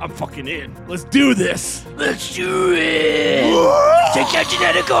fucking in. Let's do this. Let's do it! Take that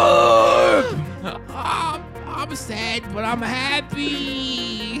genetic orb! I'm sad, but I'm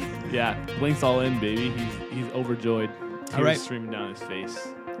happy. Yeah, Blink's all in, baby. He's overjoyed. Tears All right. streaming down his face.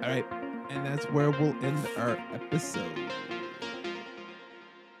 All right. And that's where we'll end our episode.